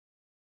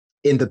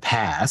in the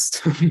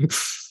past,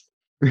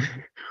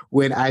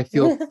 when I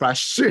feel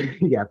frustrated,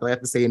 yeah, I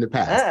have to say in the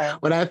past, Oh,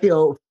 when I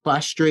feel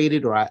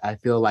frustrated or I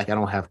feel like I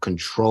don't have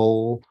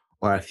control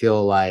or I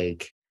feel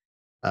like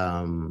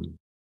um,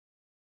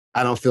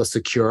 I don't feel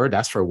secure,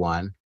 that's for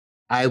one.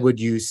 I would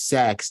use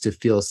sex to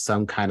feel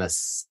some kind of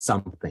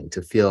something,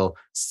 to feel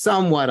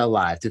somewhat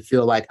alive, to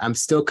feel like I'm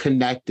still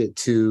connected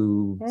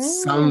to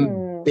some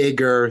mm.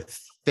 bigger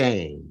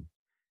thing.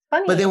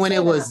 But Funny then you when say it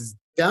that. was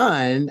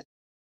done,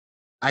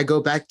 I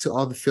go back to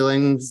all the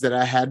feelings that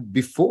I had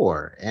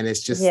before. And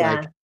it's just Yeah.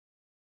 like,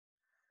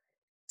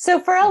 So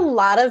for a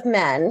lot of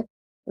men,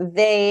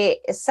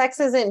 sex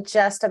isn't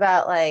just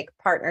about like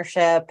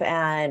partnership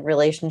and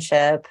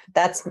relationship.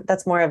 That's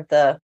more of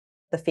the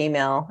the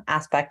female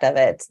aspect of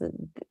it.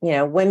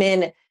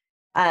 Women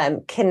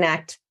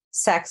connect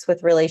sex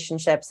with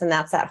relationships, and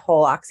that's that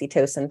whole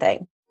oxytocin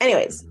thing.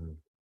 Anyways,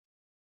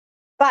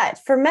 but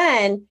for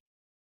men,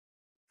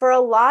 for a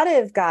lot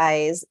of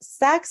guys,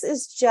 sex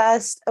is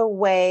just a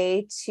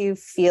way to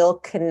feel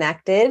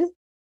connected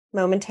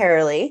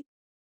momentarily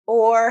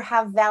or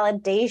have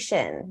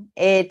validation.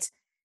 It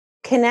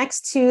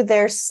connects to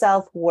their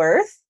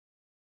self-worth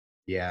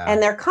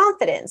and their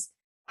confidence.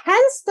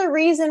 Hence the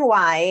reason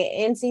why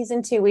in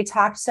season 2, we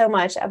talked so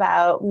much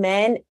about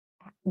men,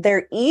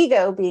 their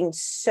ego being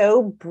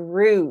so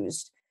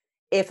bruised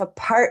if a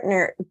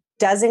partner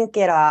doesn't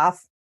get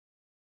off,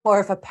 or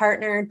if a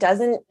partner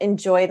doesn't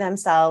enjoy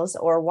themselves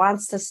or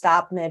wants to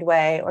stop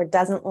midway or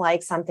doesn't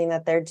like something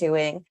that they're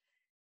doing.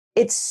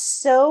 It's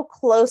so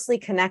closely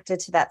connected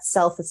to that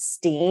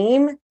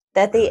self-esteem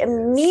that they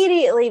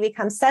immediately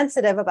become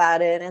sensitive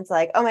about it. And it's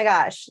like, oh my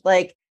gosh,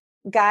 like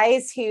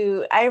guys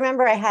who, I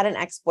remember I had an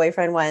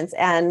ex-boyfriend once,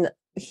 and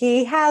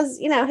he has,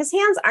 his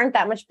hands aren't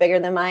that much bigger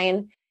than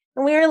mine.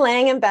 And we were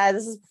laying in bed.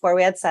 This is before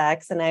we had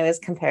sex. And I was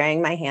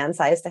comparing my hand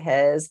size to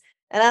his.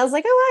 And I was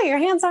like, oh, wow, your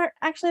hands aren't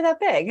actually that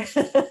big.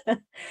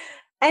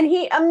 And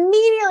he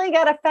immediately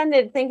got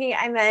offended, thinking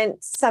I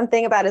meant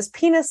something about his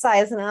penis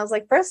size. And I was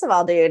like, first of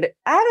all, dude,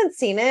 I haven't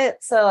seen it.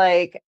 So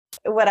like,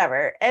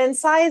 whatever. And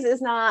size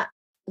is not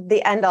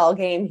the end all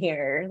game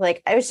here.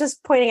 Like, I was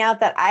just pointing out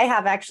that I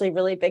have actually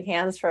really big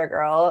hands for a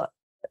girl.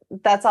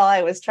 That's all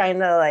I was trying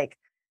to like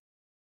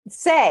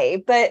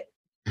say. But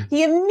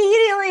he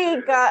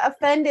immediately got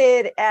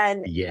offended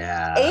and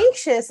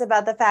anxious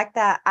about the fact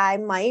that I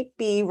might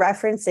be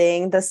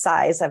referencing the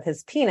size of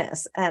his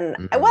penis.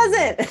 And I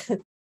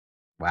wasn't.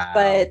 Wow.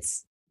 But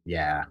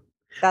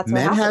that's men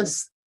what have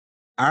happens.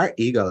 Our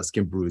egos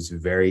can bruise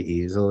very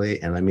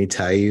easily. And let me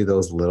tell you,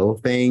 those little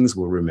things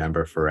we'll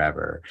remember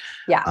forever.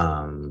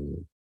 Yeah.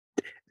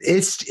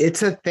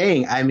 It's a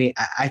thing. I mean,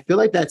 I feel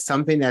like that's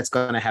something that's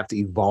going to have to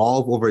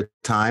evolve over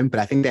time. But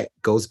I think that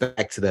goes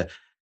back to the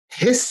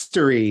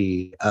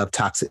history of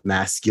toxic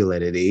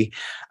masculinity.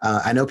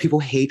 I know people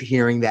hate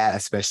hearing that,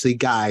 especially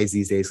guys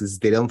these days, because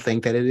they don't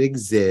think that it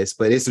exists,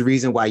 but it's the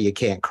reason why you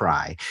can't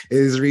cry. It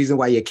is the reason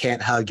why you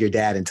can't hug your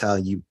dad and tell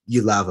him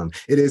you love him.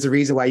 It is the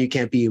reason why you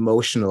can't be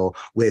emotional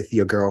with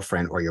your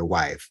girlfriend or your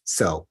wife.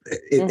 So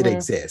it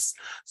exists.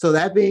 So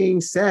that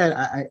being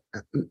said,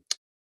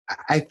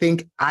 I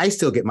think I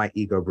still get my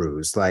ego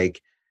bruised.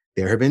 Like,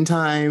 there have been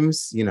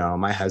times,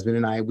 my husband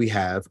and I, we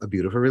have a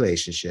beautiful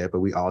relationship, but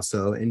we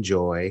also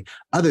enjoy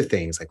other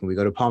things. Like when we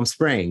go to Palm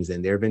Springs,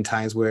 and there have been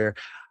times where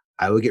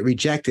I would get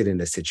rejected in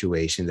a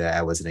situation that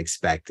I wasn't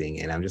expecting.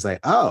 And I'm just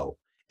like, oh,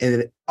 and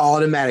then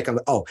automatic, I'm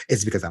like, oh,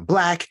 it's because I'm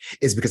Black.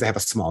 It's because I have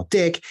a small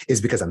dick.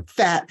 It's because I'm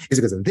fat. It's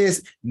because of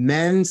this.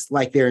 Men's,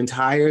 like, their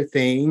entire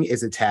thing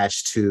is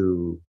attached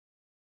to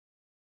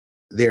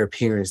their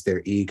appearance,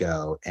 their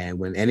ego. And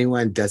when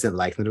anyone doesn't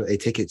like them, they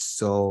take it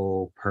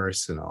so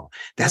personal.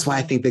 That's why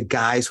I think the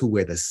guys who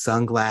wear the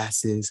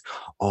sunglasses,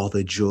 all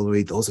the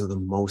jewelry, those are the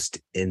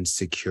most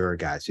insecure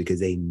guys,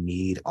 because they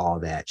need all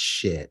that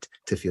shit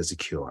to feel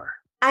secure.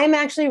 I'm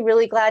actually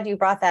really glad you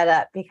brought that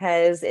up,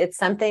 because it's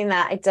something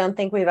that I don't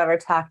think we've ever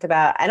talked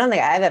about. I don't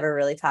think I've ever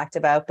really talked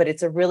about, but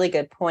it's a really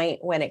good point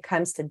when it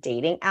comes to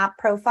dating app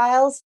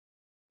profiles.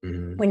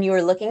 When you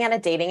were looking at a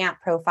dating app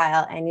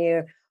profile and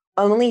you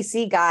only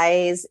see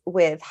guys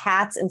with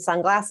hats and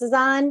sunglasses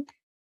on,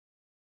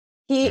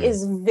 he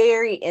is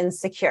very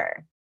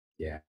insecure.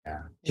 Yeah.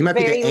 He might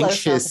be the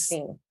anxious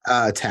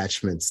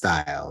attachment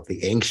style,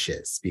 the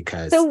anxious,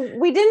 because. So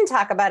we didn't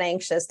talk about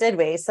anxious, did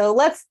we? So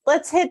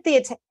let's hit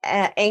the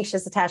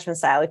anxious attachment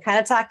style. We kind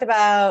of talked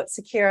about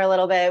secure a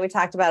little bit. We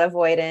talked about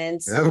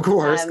avoidance. Of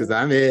course, because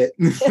I'm it.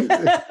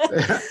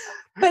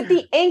 But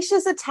the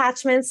anxious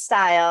attachment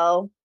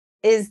style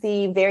is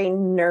the very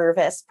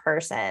nervous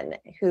person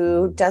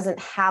who doesn't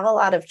have a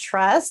lot of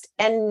trust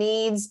and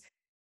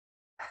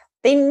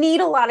they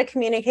need a lot of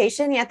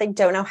communication, yet they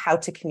don't know how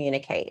to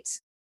communicate.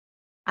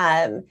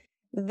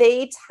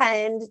 They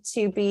tend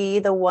to be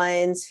the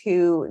ones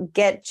who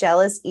get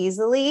jealous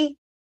easily,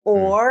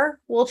 or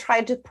will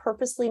try to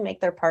purposely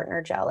make their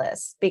partner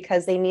jealous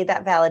because they need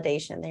that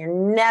validation. They're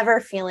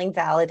never feeling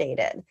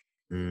validated.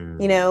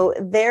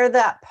 They're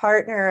that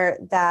partner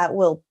that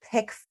will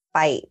pick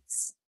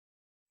fights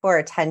for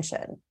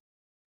attention.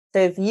 So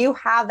if you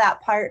have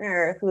that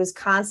partner who's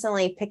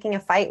constantly picking a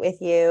fight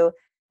with you,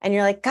 and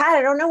you're like, God,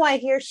 I don't know why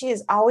he or she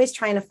is always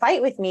trying to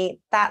fight with me,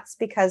 that's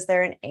because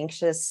they're an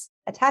anxious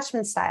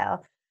attachment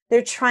style.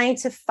 They're trying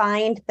to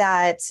find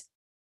that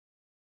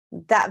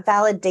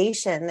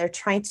validation. They're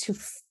trying to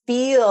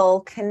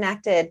feel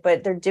connected,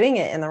 but they're doing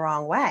it in the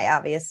wrong way,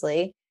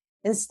 obviously.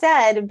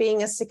 Instead of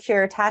being a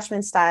secure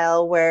attachment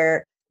style,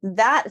 where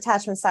that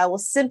attachment style will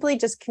simply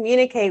just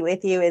communicate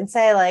with you and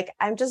say, like,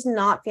 I'm just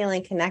not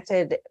feeling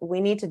connected. We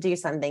need to do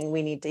something.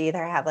 We need to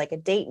either have like a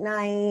date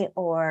night,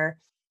 or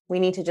we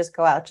need to just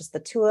go out, just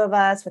the two of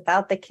us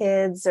without the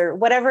kids, or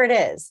whatever it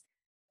is.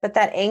 But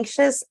that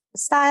anxious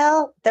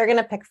style, they're going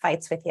to pick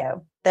fights with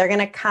you. They're going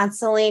to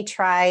constantly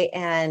try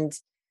and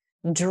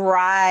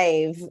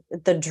drive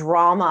the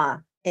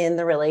drama in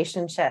the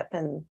relationship,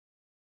 and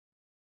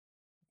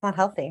it's not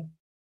healthy.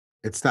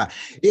 It's not.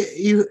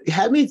 You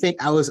had me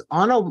think. I was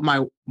on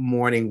my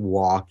morning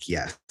walk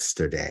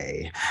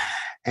yesterday,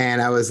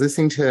 and I was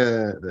listening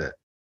to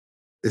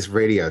this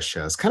radio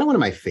show. It's kind of one of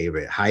my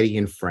favorite, Heidi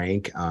and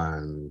Frank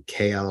on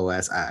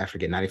KLOS. I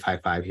forget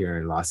 95.5 here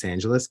in Los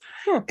Angeles.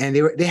 And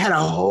they had a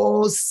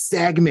whole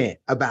segment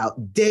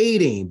about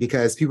dating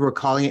because people were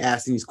calling and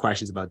asking these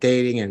questions about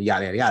dating and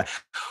yada yada yada.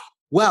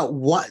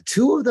 Well,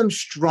 two of them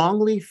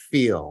strongly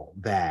feel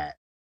that.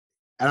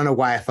 I don't know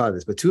why I thought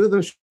this, but two of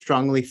them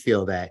strongly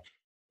feel that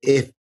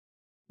if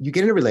you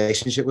get in a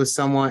relationship with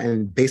someone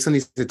and based on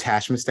these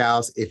attachment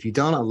styles, if you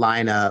don't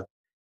align up,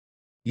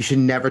 you should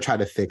never try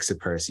to fix a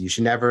person. You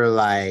should never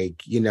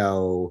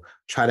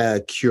try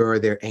to cure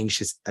their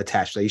anxious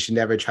attachment. You should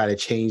never try to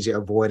change or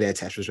avoid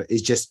attachment.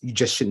 You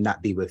just should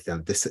not be with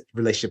them. This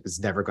relationship is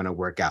never going to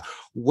work out.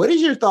 What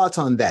is your thoughts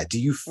on that? Do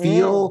you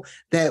feel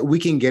that we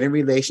can get in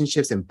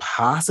relationships and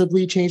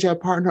possibly change our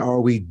partner, or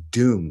are we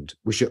doomed?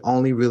 We should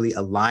only really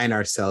align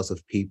ourselves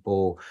with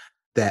people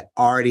that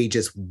already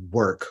just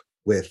work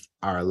with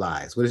our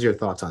lives. What is your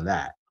thoughts on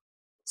that?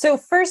 So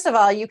first of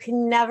all, you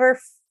can never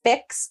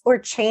fix or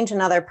change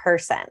another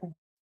person.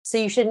 So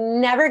you should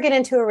never get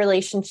into a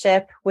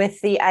relationship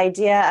with the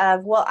idea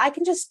of, well, I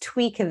can just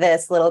tweak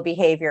this little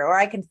behavior, or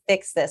I can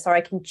fix this, or I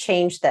can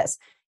change this.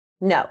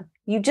 No,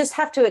 you just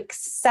have to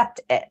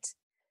accept it.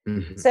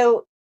 Mm-hmm.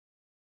 So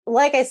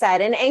like I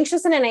said, an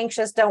anxious and an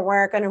anxious don't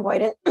work. An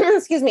avoidant, and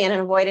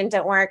an avoidant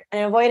don't work.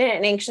 An avoidant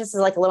and anxious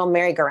is like a little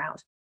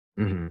merry-go-round.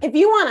 Mm-hmm. If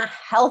you want a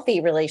healthy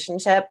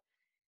relationship,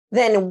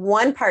 then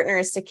one partner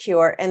is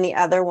secure and the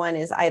other one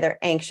is either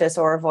anxious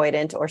or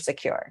avoidant or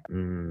secure.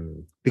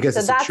 Because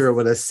the secure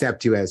will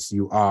accept you as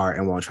you are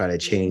and won't try to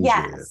change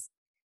you.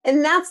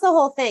 And that's the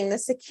whole thing. The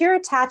secure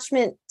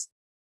attachment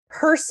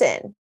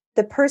person,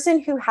 the person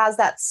who has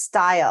that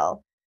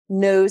style,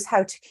 knows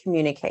how to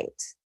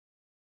communicate.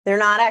 They're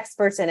not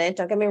experts in it,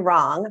 don't get me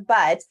wrong,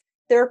 but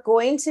they're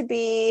going to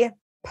be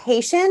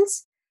patient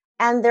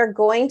and they're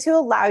going to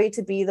allow you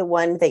to be the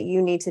one that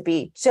you need to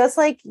be, just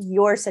like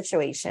your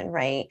situation,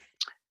 right?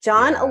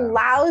 John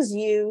allows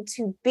you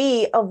to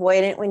be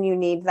avoidant when you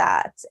need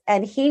that.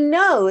 And he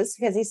knows,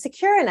 because he's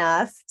secure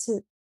enough to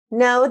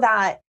know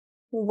that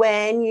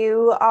when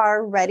you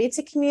are ready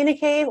to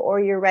communicate or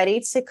you're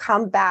ready to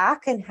come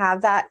back and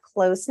have that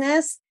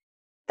closeness,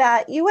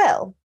 that you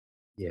will.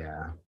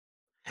 Yeah.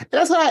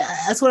 That's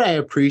what I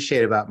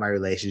appreciate about my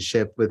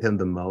relationship with him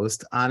the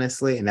most,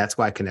 honestly. And that's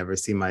why I can never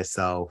see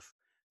myself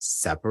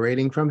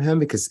separating from him,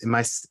 because in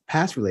my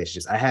past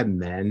relationships, I had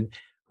men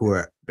who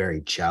were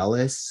very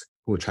jealous,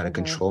 who would try to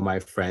control my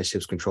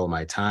friendships, control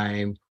my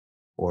time,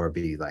 or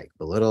be like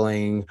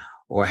belittling,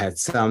 or had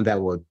some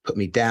that would put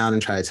me down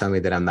and try to tell me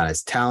that I'm not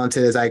as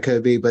talented as I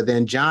could be. But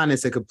then John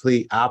is a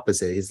complete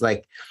opposite. He's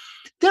like,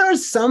 there are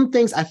some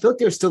things, I feel like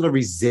there's still a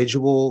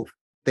residual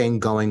thing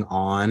going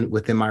on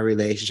within my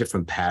relationship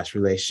from past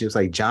relationships.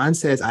 Like John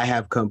says, I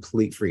have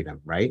complete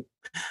freedom, right?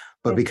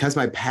 But because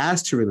my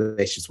past two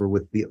relationships were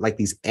with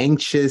these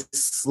anxious,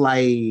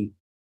 slight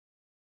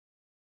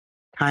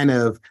kind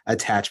of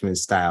attachment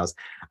styles,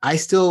 I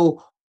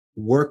still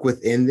work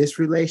within this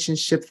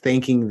relationship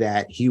thinking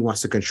that he wants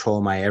to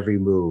control my every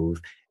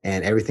move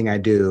and everything I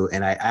do.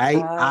 And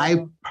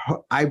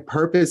I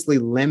purposely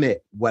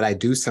limit what I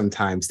do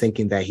sometimes,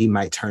 thinking that he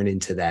might turn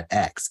into that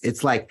ex.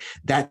 It's like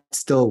that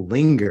still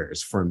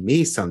lingers for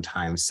me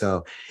sometimes.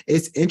 So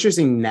it's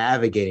interesting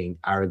navigating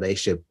our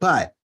relationship.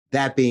 But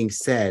that being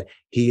said,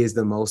 he is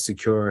the most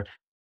secure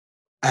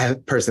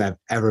person I've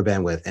ever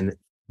been with. And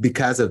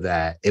because of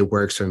that, it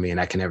works for me. And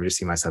I can never just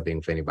see myself being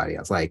with anybody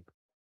else. Like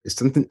it's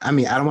something, I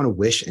mean, I don't want to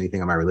wish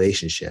anything on my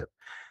relationship.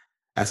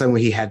 That's like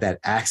when he had that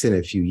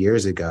accident a few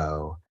years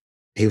ago,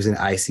 he was in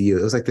ICU.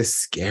 It was like the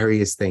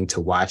scariest thing to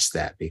watch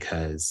that,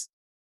 because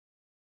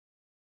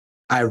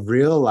I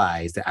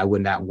realized that I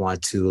would not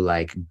want to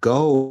like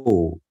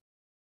go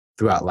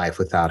throughout life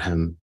without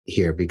him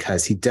here,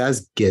 because he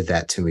does give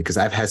that to me. Because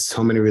I've had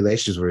so many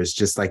relationships where it's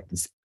just like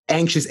this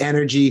anxious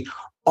energy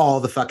all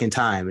the fucking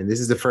time. And this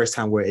is the first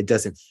time where it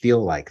doesn't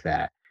feel like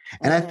that.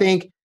 And I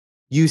think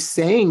you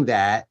saying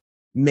that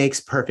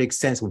makes perfect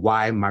sense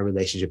why my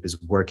relationship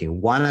is working.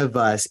 One of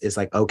us is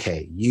like,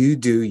 okay, you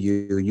do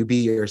you be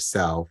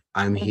yourself.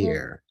 I'm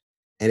here.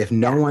 And if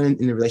no one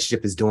in the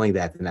relationship is doing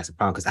that, then that's a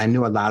problem. Because I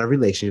know a lot of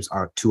relationships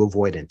are to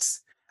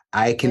avoidance.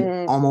 I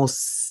can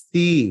almost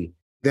see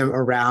them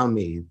around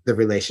me, the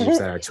relationships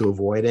that are too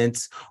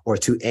avoidant or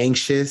too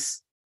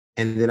anxious.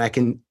 And then I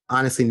can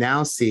honestly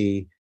now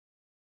see,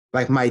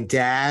 like my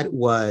dad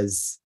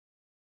was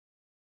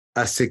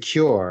a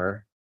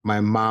secure,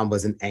 my mom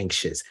was an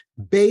anxious,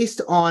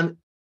 based on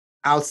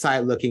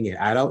outside looking in.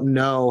 I don't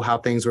know how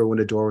things were when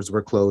the doors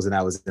were closed and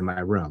I was in my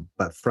room,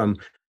 but from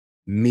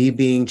me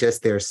being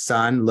just their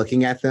son,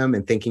 looking at them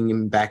and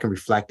thinking back and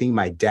reflecting,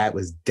 my dad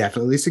was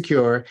definitely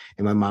secure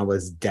and my mom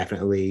was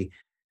definitely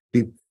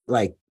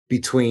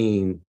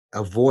between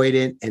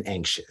avoidant and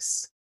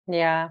anxious.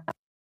 Yeah.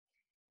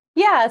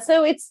 Yeah.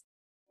 So it's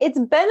it's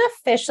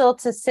beneficial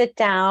to sit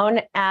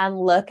down and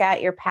look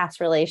at your past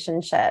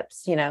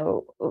relationships.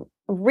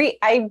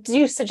 I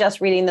do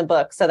suggest reading the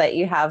book so that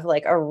you have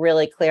like a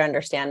really clear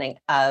understanding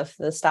of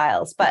the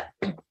styles,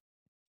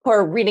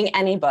 or reading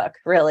any book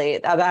really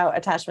about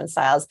attachment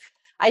styles.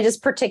 I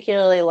just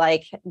particularly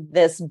like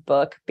this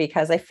book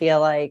because I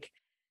feel like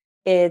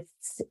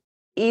it's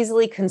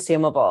easily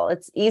consumable.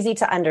 It's easy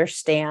to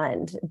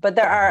understand, but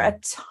there are a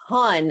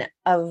ton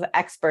of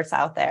experts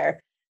out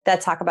there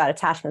that talk about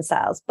attachment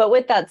styles. But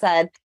with that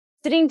said,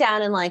 sitting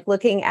down and like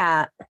looking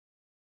at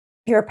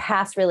your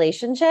past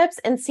relationships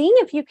and seeing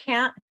if you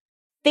can't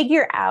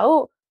figure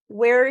out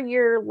where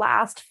your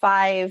last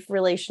 5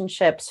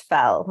 relationships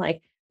fell.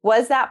 Like,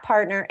 was that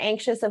partner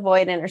anxious,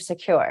 avoidant, or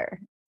secure?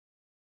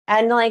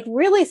 And like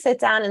really sit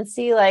down and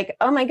see like,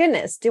 oh my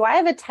goodness, do I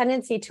have a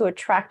tendency to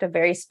attract a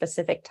very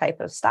specific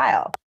type of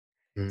style?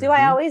 Do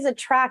I always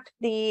attract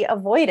the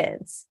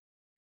avoidance?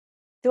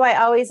 Do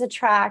I always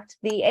attract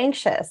the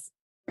anxious?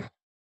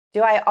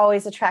 Do I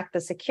always attract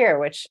the secure?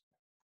 Which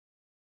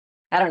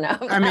I don't know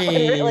if that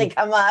would really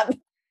come up.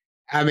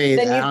 I mean,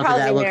 then you'd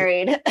probably be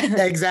married.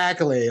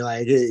 Exactly.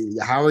 Like,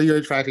 how are you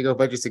attracting a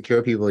bunch of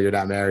secure people? You're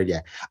not married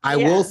yet. I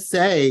will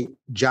say,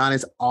 John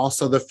is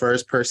also the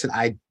first person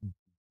I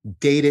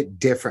dated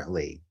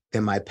differently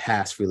than my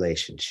past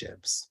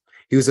relationships.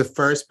 He was the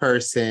first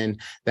person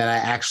that I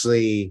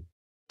actually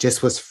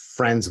just was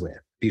friends with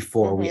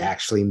before we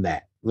actually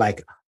met.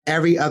 Like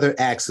every other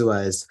ex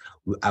was,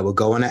 I would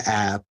go on an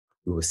app,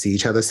 we would see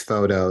each other's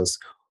photos.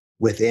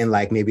 Within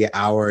like maybe an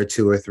hour or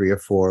 2 or 3 or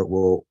 4,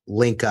 we'll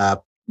link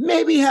up,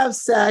 maybe have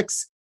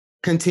sex,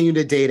 continue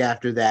to date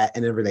after that,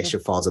 and the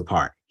relationship falls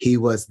apart. He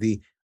was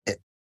him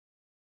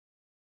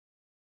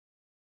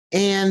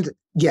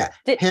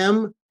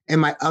and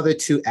my other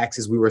 2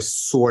 exes, we were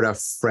sort of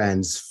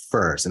friends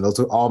first, and those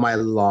were all my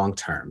long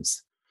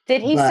terms.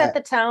 Did he set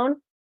the tone?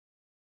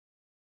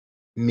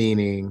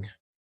 Meaning?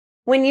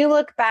 When you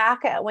look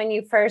back at when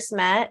you first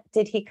met,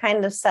 did he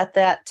kind of set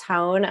that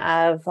tone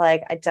of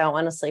like, I don't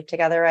want to sleep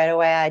together right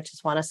away. I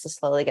just want us to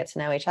slowly get to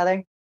know each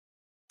other?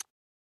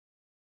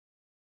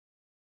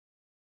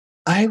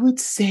 I would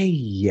say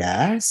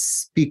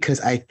yes, because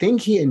I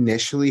think he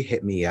initially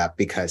hit me up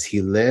because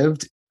he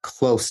lived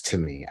close to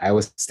me. I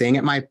was staying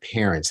at my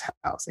parents'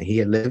 house and he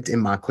had lived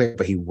in Montclair,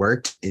 but he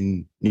worked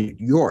in New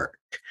York.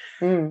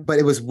 But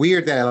it was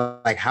weird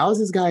that like, how is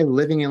this guy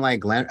living in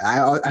like Glen?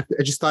 I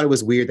just thought it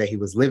was weird that he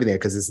was living there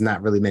because there's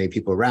not really many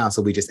people around.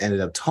 So we just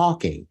ended up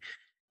talking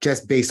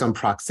just based on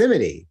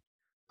proximity.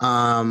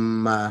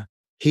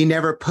 He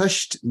never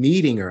pushed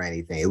meeting or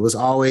anything. It was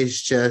always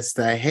just,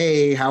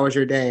 hey, how was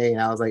your day?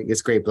 And I was like,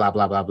 it's great, blah,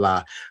 blah, blah,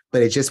 blah.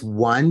 But it's just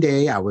one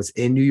day I was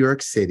in New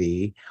York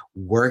City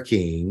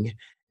working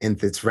in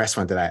this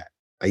restaurant that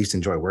I used to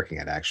enjoy working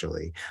at,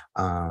 actually.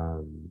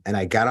 And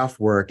I got off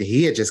work.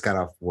 He had just got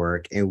off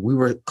work, and we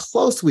were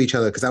close to each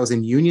other because I was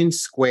in Union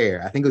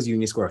Square. I think it was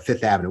Union Square or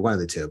Fifth Avenue, one of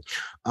the two.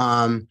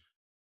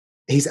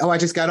 He said, I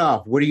just got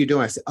off. What are you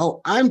doing? I said,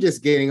 I'm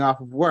just getting off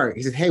of work.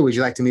 He said, hey, would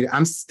you like to meet?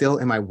 I'm still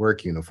in my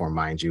work uniform,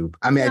 mind you.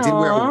 I mean, I did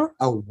wear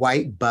a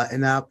white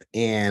button up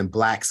and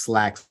black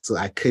slacks, so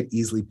I could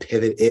easily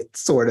pivot it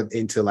sort of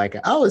into like,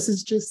 this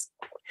is just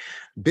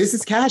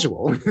business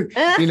casual,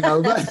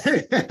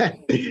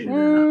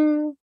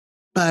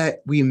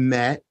 But we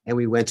met and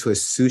we went to a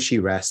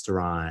sushi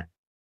restaurant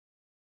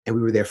and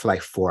we were there for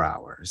like 4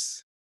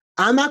 hours.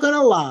 I'm not going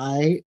to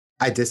lie.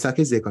 I did suck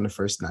his dick on the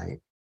first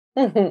night.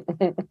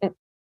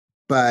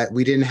 But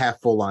we didn't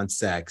have full-on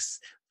sex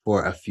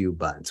for a few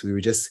months. We were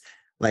just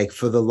like,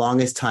 for the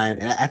longest time,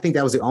 and I think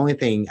that was the only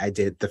thing I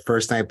did the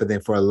first night, but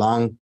then for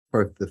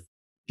the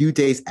few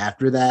days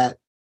after that,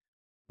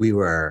 we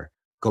were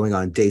going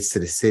on dates to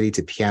the city,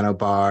 to piano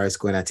bars,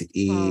 going out to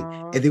eat.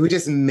 Aww. And then we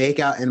just make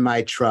out in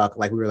my truck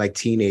like we were like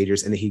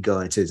teenagers, and then he'd go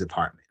into his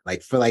apartment.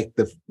 Like for like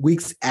the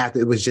weeks after,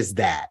 it was just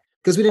that.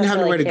 Because we didn't have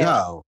nowhere to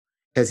go.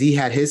 Because he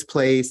had his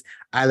place,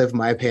 I lived with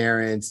my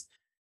parents.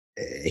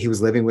 He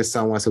was living with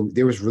someone, so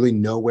there was really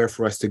nowhere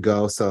for us to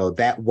go. So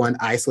that one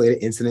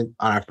isolated incident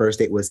on our first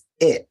date was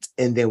it.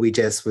 And then we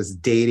just was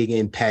dating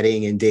and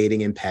petting and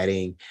dating and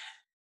petting.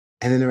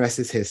 And then the rest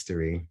is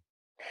history.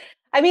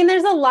 I mean,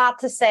 there's a lot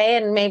to say,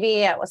 and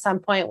maybe at some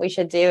point we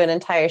should do an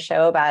entire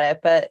show about it,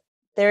 but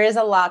there is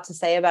a lot to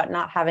say about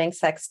not having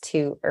sex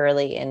too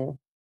early in.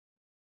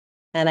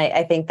 And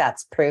I think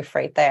that's proof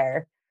right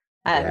there.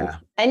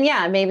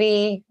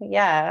 Maybe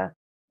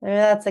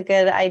that's a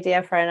good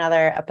idea for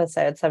another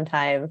episode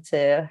sometime,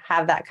 to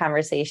have that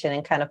conversation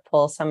and kind of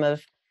pull some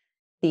of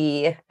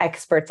the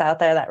experts out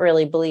there that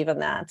really believe in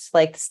that,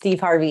 like Steve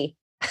Harvey.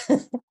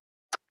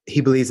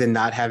 He believes in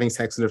not having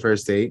sex on the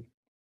first date.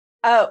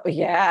 Oh,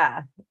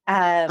 yeah.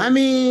 I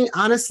mean,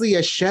 honestly,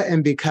 it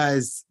shouldn't,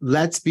 because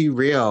let's be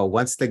real.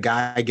 Once the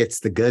guy gets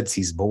the goods,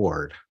 he's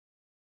bored.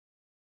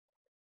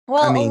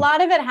 Well, a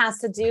lot of it has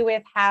to do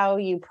with how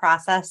you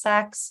process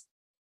sex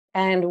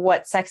and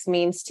what sex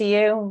means to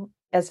you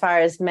as far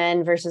as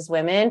men versus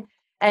women.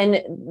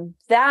 And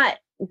that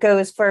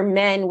goes for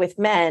men with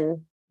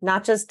men,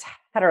 not just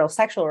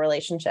heterosexual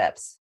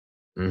relationships.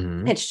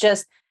 Mm-hmm. It's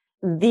just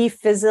the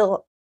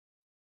physical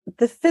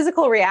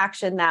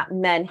reaction that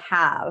men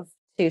have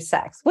to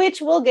sex,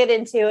 which we'll get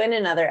into in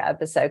another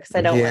episode because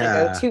I don't want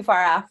to go too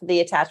far off the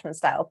attachment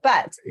style.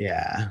 But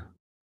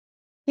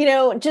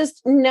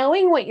just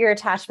knowing what your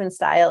attachment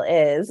style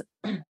is,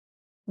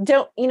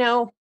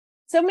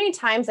 so many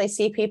times I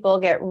see people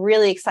get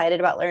really excited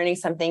about learning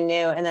something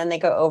new and then they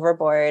go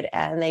overboard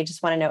and they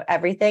just want to know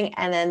everything.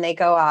 And then they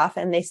go off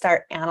and they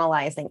start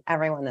analyzing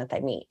everyone that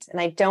they meet.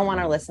 And I don't want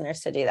our listeners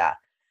to do that.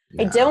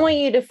 No. I don't want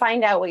you to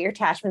find out what your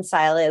attachment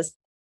style is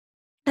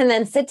and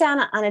then sit down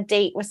on a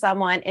date with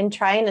someone and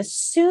try and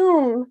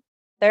assume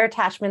their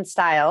attachment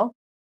style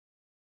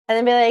and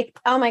then be like,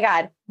 oh my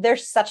God, they're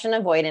such an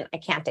avoidant. I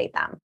can't date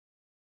them.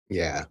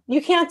 Yeah.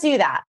 You can't do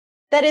that.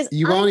 That is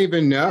you won't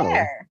even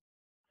know.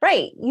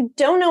 Right. You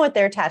don't know what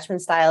their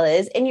attachment style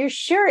is. And you're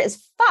sure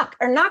as fuck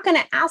are not going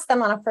to ask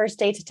them on a first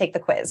date to take the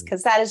quiz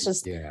because that is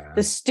just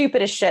the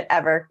stupidest shit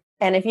ever.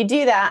 And if you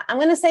do that, I'm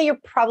going to say you're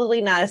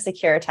probably not a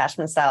secure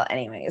attachment style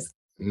anyways.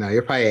 No,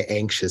 you're probably an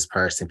anxious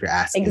person if you're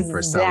asking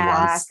for someone.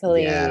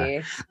 Exactly.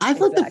 I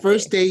thought the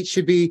first date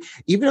should be,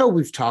 even though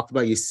we've talked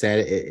about, you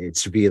said it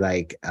should be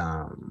like,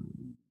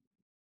 I'm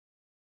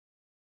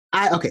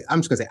just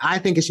going to say, I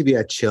think it should be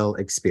a chill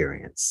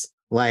experience.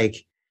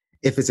 Like,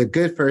 if it's a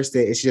good first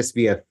date, it should just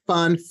be a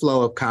fun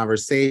flow of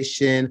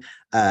conversation,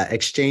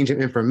 exchange of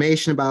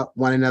information about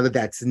one another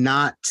that's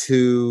not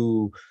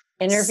too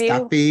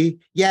stuffy.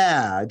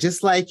 Yeah,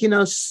 just like,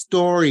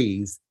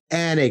 stories,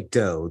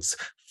 anecdotes,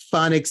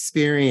 fun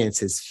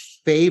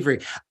experiences,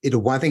 favorite. The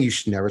one thing you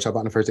should never talk about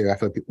on the first date, I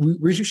feel like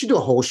we should do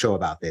a whole show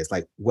about this,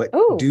 like what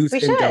do's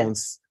and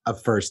don'ts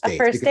of first dates.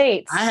 First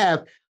dates. I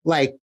have,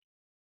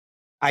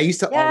 I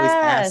used to always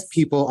ask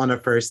people on a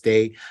first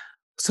date,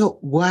 so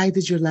why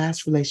did your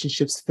last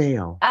relationships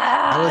fail?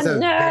 That was a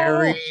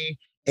very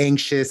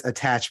anxious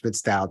attachment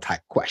style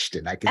type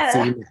question. I can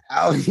see now.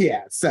 Oh,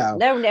 yeah. So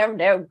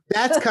no.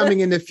 That's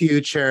coming in the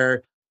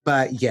future.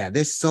 But yeah,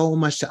 there's so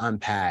much to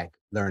unpack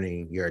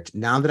learning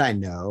now that I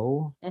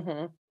know,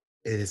 it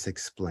is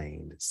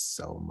explained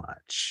so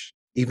much.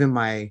 Even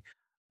my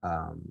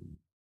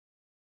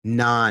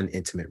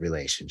non-intimate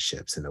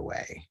relationships in a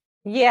way.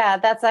 Yeah,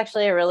 that's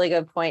actually a really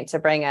good point to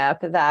bring up,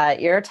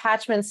 that your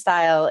attachment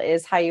style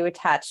is how you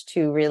attach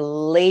to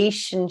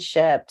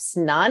relationships,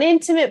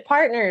 non-intimate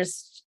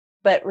partners,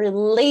 but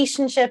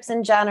relationships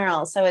in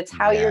general. So it's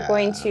how you're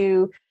going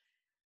to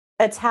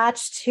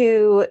attach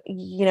to,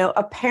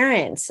 a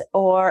parent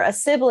or a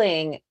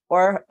sibling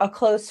or a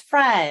close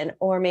friend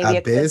or maybe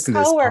a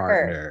business coworker.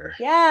 Partner.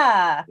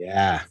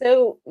 Yeah.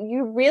 So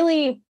you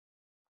really,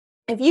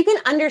 if you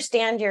can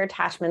understand your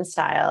attachment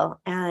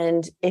style,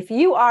 and if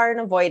you are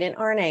an avoidant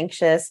or an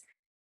anxious,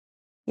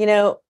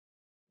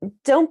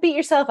 don't beat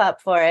yourself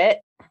up for it.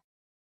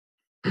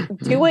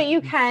 Do what you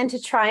can to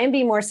try and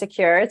be more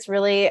secure. It's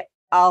really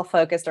all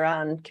focused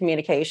around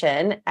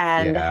communication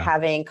and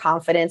having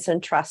confidence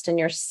and trust in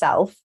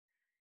yourself,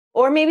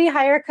 or maybe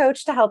hire a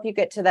coach to help you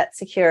get to that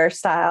secure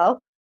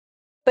style.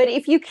 But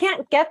if you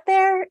can't get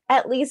there,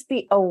 at least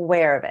be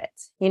aware of it.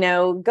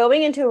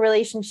 Going into a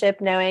relationship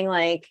knowing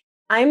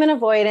I'm an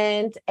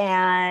avoidant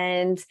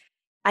and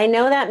I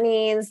know that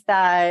means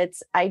that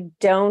I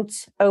don't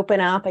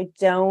open up. I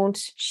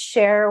don't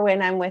share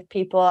when I'm with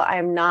people.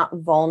 I'm not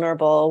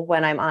vulnerable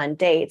when I'm on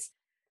dates.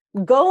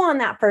 Go on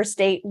that first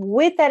date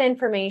with that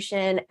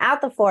information at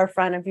the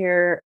forefront of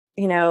your,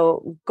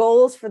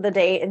 goals for the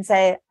date and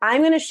say, I'm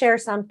going to share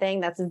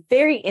something that's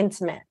very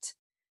intimate,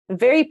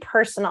 very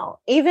personal.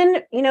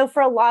 Even,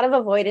 for a lot of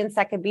avoidance,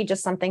 that could be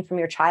just something from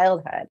your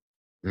childhood.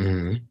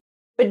 Mm-hmm.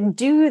 But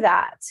do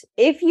that.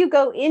 If you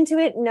go into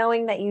it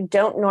knowing that you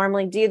don't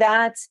normally do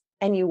that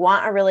and you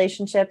want a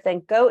relationship,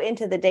 then go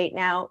into the date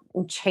now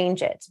and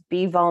change it.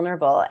 Be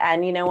vulnerable.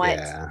 And you know what?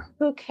 Yeah.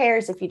 Who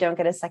cares if you don't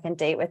get a second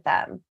date with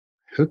them?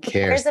 Who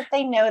cares if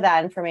they know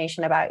that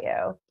information about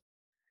you?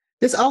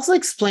 This also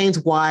explains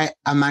why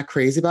I'm not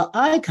crazy about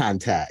eye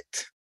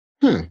contact.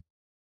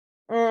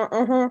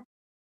 Mm-hmm.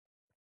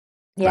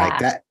 Yeah. Like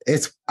that,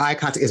 it's eye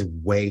contact is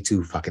way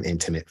too fucking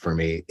intimate for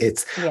me.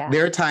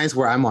 There are times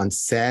where I'm on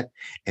set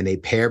and they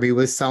pair me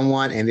with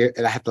someone and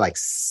I have to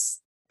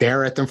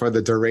stare at them for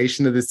the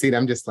duration of the scene.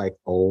 I'm just like,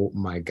 oh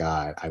my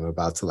God, I'm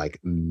about to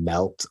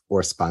melt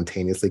or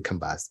spontaneously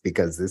combust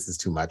because this is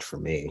too much for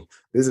me.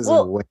 This is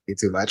way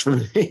too much for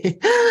me.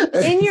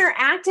 In your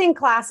acting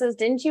classes,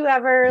 didn't you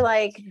ever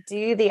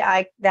do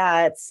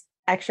that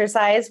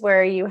exercise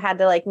where you had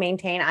to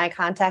maintain eye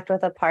contact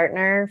with a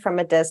partner from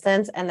a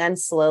distance and then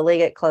slowly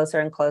get closer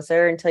and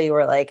closer until you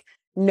were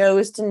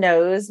nose to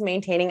nose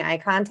maintaining eye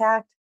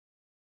contact?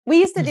 We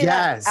used to do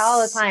that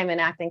all the time in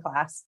acting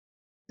class.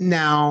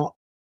 Now,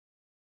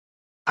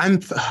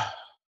 I'm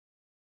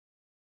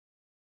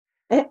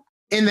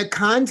in the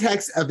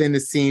context of in the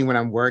scene when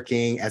I'm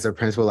working as a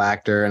principal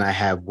actor and I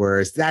have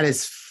words, that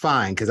is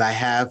fine because I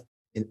have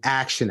an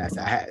action.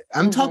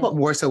 I'm talking about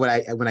more so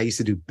when I used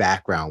to do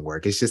background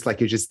work. It's just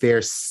you're just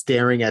there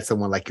staring at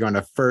someone like you're on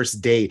a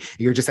first date.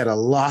 You're just at a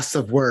loss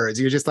of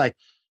words. You're just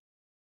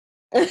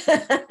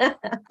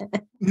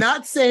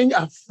Not saying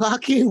a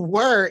fucking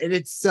word. And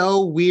it's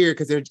so weird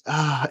because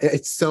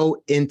it's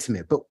so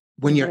intimate. But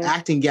when you're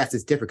acting, yes,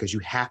 it's different because you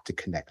have to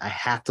connect. I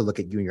have to look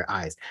at you in your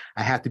eyes.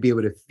 I have to be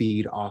able to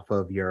feed off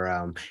of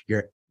your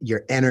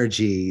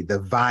energy, the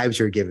vibes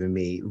you're giving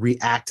me,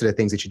 react to the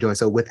things that you're doing.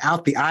 So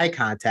without the eye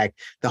contact,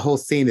 the whole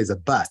scene is a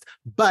bust.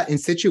 But in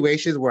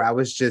situations where I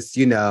was just,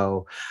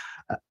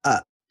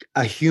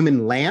 a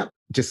human lamp,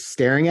 just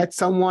staring at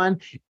someone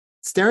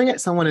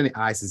in the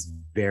eyes is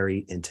very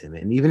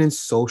intimate. And even in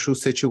social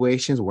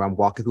situations where I'm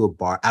walking through a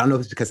bar, I don't know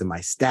if it's because of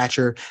my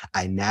stature.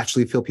 I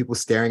naturally feel people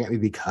staring at me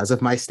because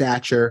of my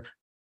stature.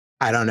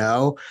 I don't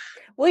know.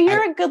 Well,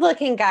 you're a good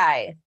looking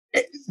guy.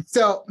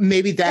 So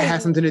maybe that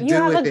has something to do with it.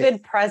 You have a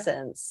good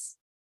presence.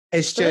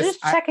 It's so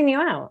just checking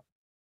you out.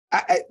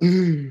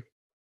 And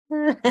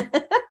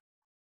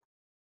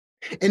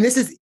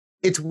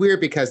it's weird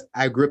because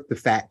I grew up the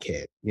fat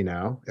kid,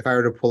 If I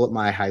were to pull up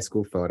my high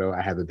school photo,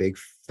 I have a big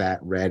fat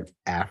red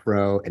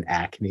afro and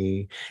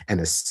acne and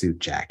a suit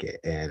jacket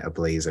and a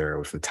blazer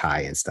with a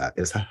tie and stuff.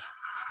 It was a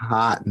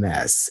hot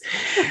mess.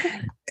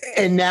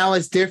 And now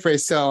it's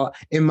different. So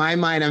in my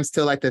mind, I'm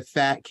still like the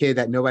fat kid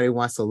that nobody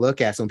wants to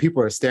look at. So when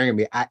people are staring at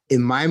me,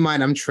 in my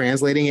mind, I'm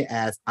translating it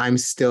as I'm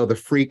still the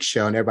freak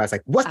show. And everybody's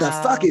like, what the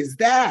fuck is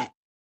that?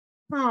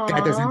 Aww.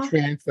 That doesn't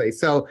translate.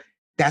 So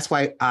that's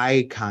why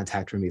eye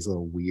contact for me is a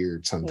little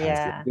weird sometimes.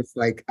 Yeah. It's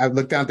like I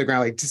look down at the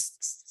ground, like,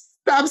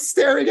 just stop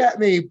staring at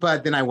me.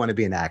 But then I want to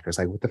be an actor. It's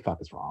like, what the fuck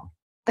is wrong?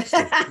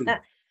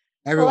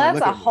 Well, that's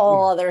a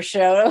whole other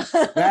show.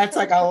 That's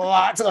like a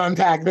lot to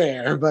unpack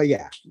there. But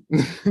yeah.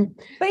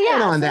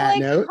 On that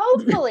note,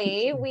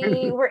 hopefully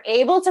we were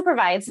able to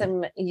provide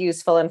some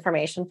useful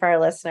information for our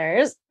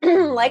listeners.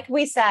 Like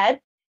we said,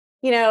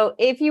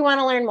 if you want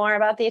to learn more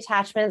about the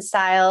attachment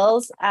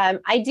styles,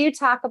 I do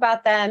talk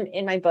about them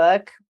in my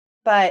book,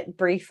 but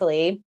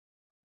briefly.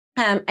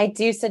 I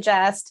do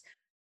suggest,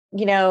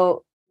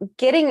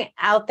 getting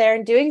out there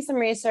and doing some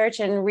research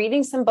and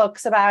reading some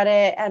books about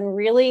it and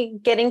really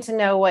getting to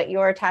know what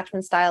your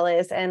attachment style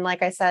is. And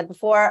like I said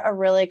before, a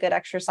really good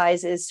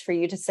exercise is for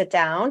you to sit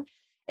down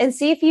and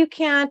see if you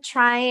can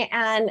try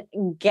and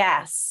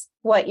guess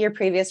what your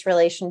previous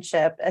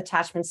relationship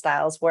attachment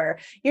styles were.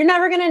 You're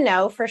never going to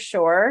know for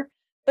sure,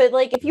 but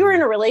like if you were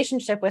in a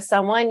relationship with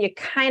someone, you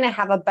kind of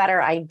have a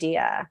better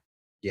idea.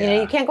 Yeah.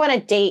 You can't go on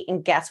a date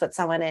and guess what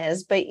someone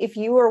is, but if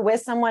you were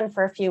with someone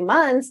for a few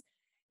months,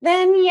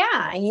 then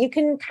you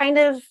can kind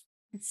of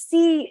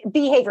see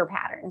behavior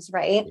patterns,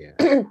 right?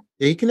 Yeah,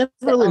 you can never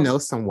really know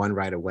someone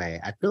right away.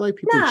 I feel like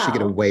people should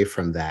get away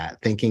from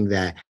that, thinking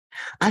that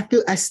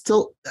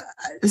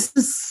this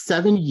is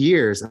 7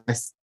 years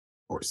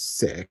or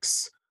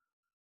 6.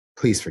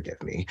 Please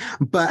forgive me.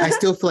 But I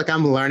still feel like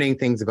I'm learning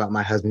things about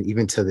my husband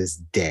even to this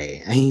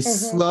day. And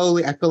he's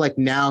slowly, I feel like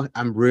now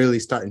I'm really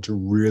starting to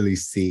really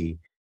see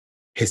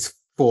his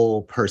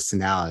full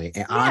personality.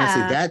 And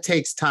honestly, that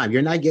takes time.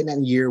 You're not getting that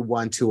in year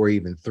 1, 2, or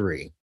even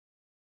 3.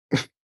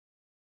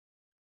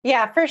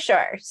 Yeah, for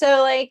sure.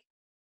 So like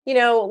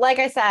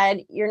I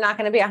said, you're not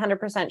going to be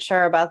 100%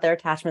 sure about their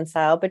attachment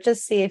style, but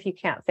just see if you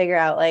can't figure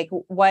out like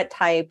what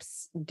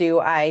types do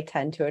I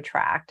tend to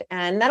attract.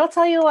 And that'll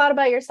tell you a lot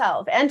about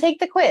yourself. And take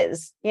the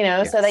quiz,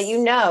 so that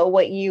you know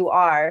what you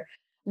are.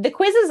 The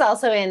quiz is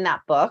also in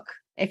that book.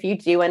 If you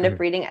do end up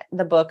reading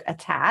the book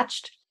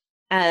Attached,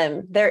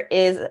 there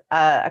is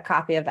a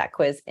copy of that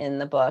quiz in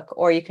the book,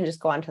 or you can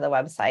just go onto the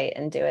website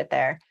and do it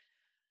there.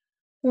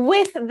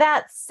 With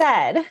that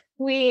said,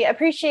 we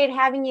appreciate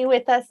having you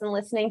with us and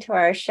listening to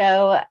our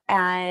show.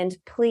 And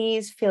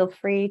please feel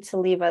free to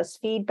leave us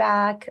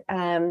feedback,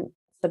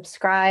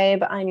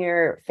 subscribe on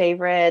your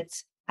favorite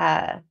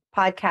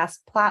podcast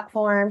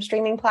platform,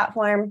 streaming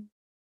platform.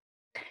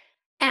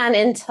 And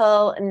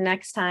until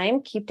next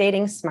time, keep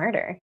dating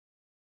smarter.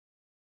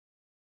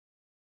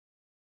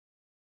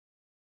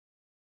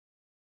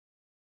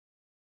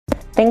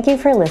 Thank you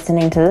for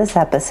listening to this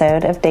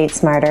episode of Date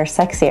Smarter,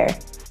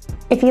 Sexier.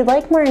 If you'd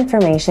like more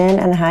information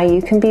on how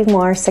you can be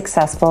more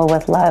successful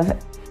with love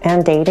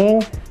and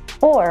dating,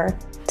 or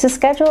to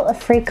schedule a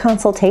free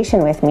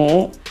consultation with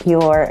me,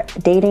 your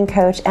dating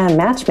coach and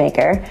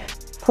matchmaker,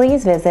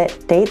 please visit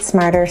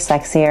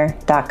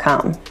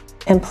datesmartersexier.com.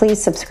 And please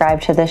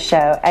subscribe to this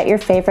show at your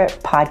favorite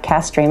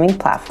podcast streaming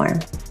platform.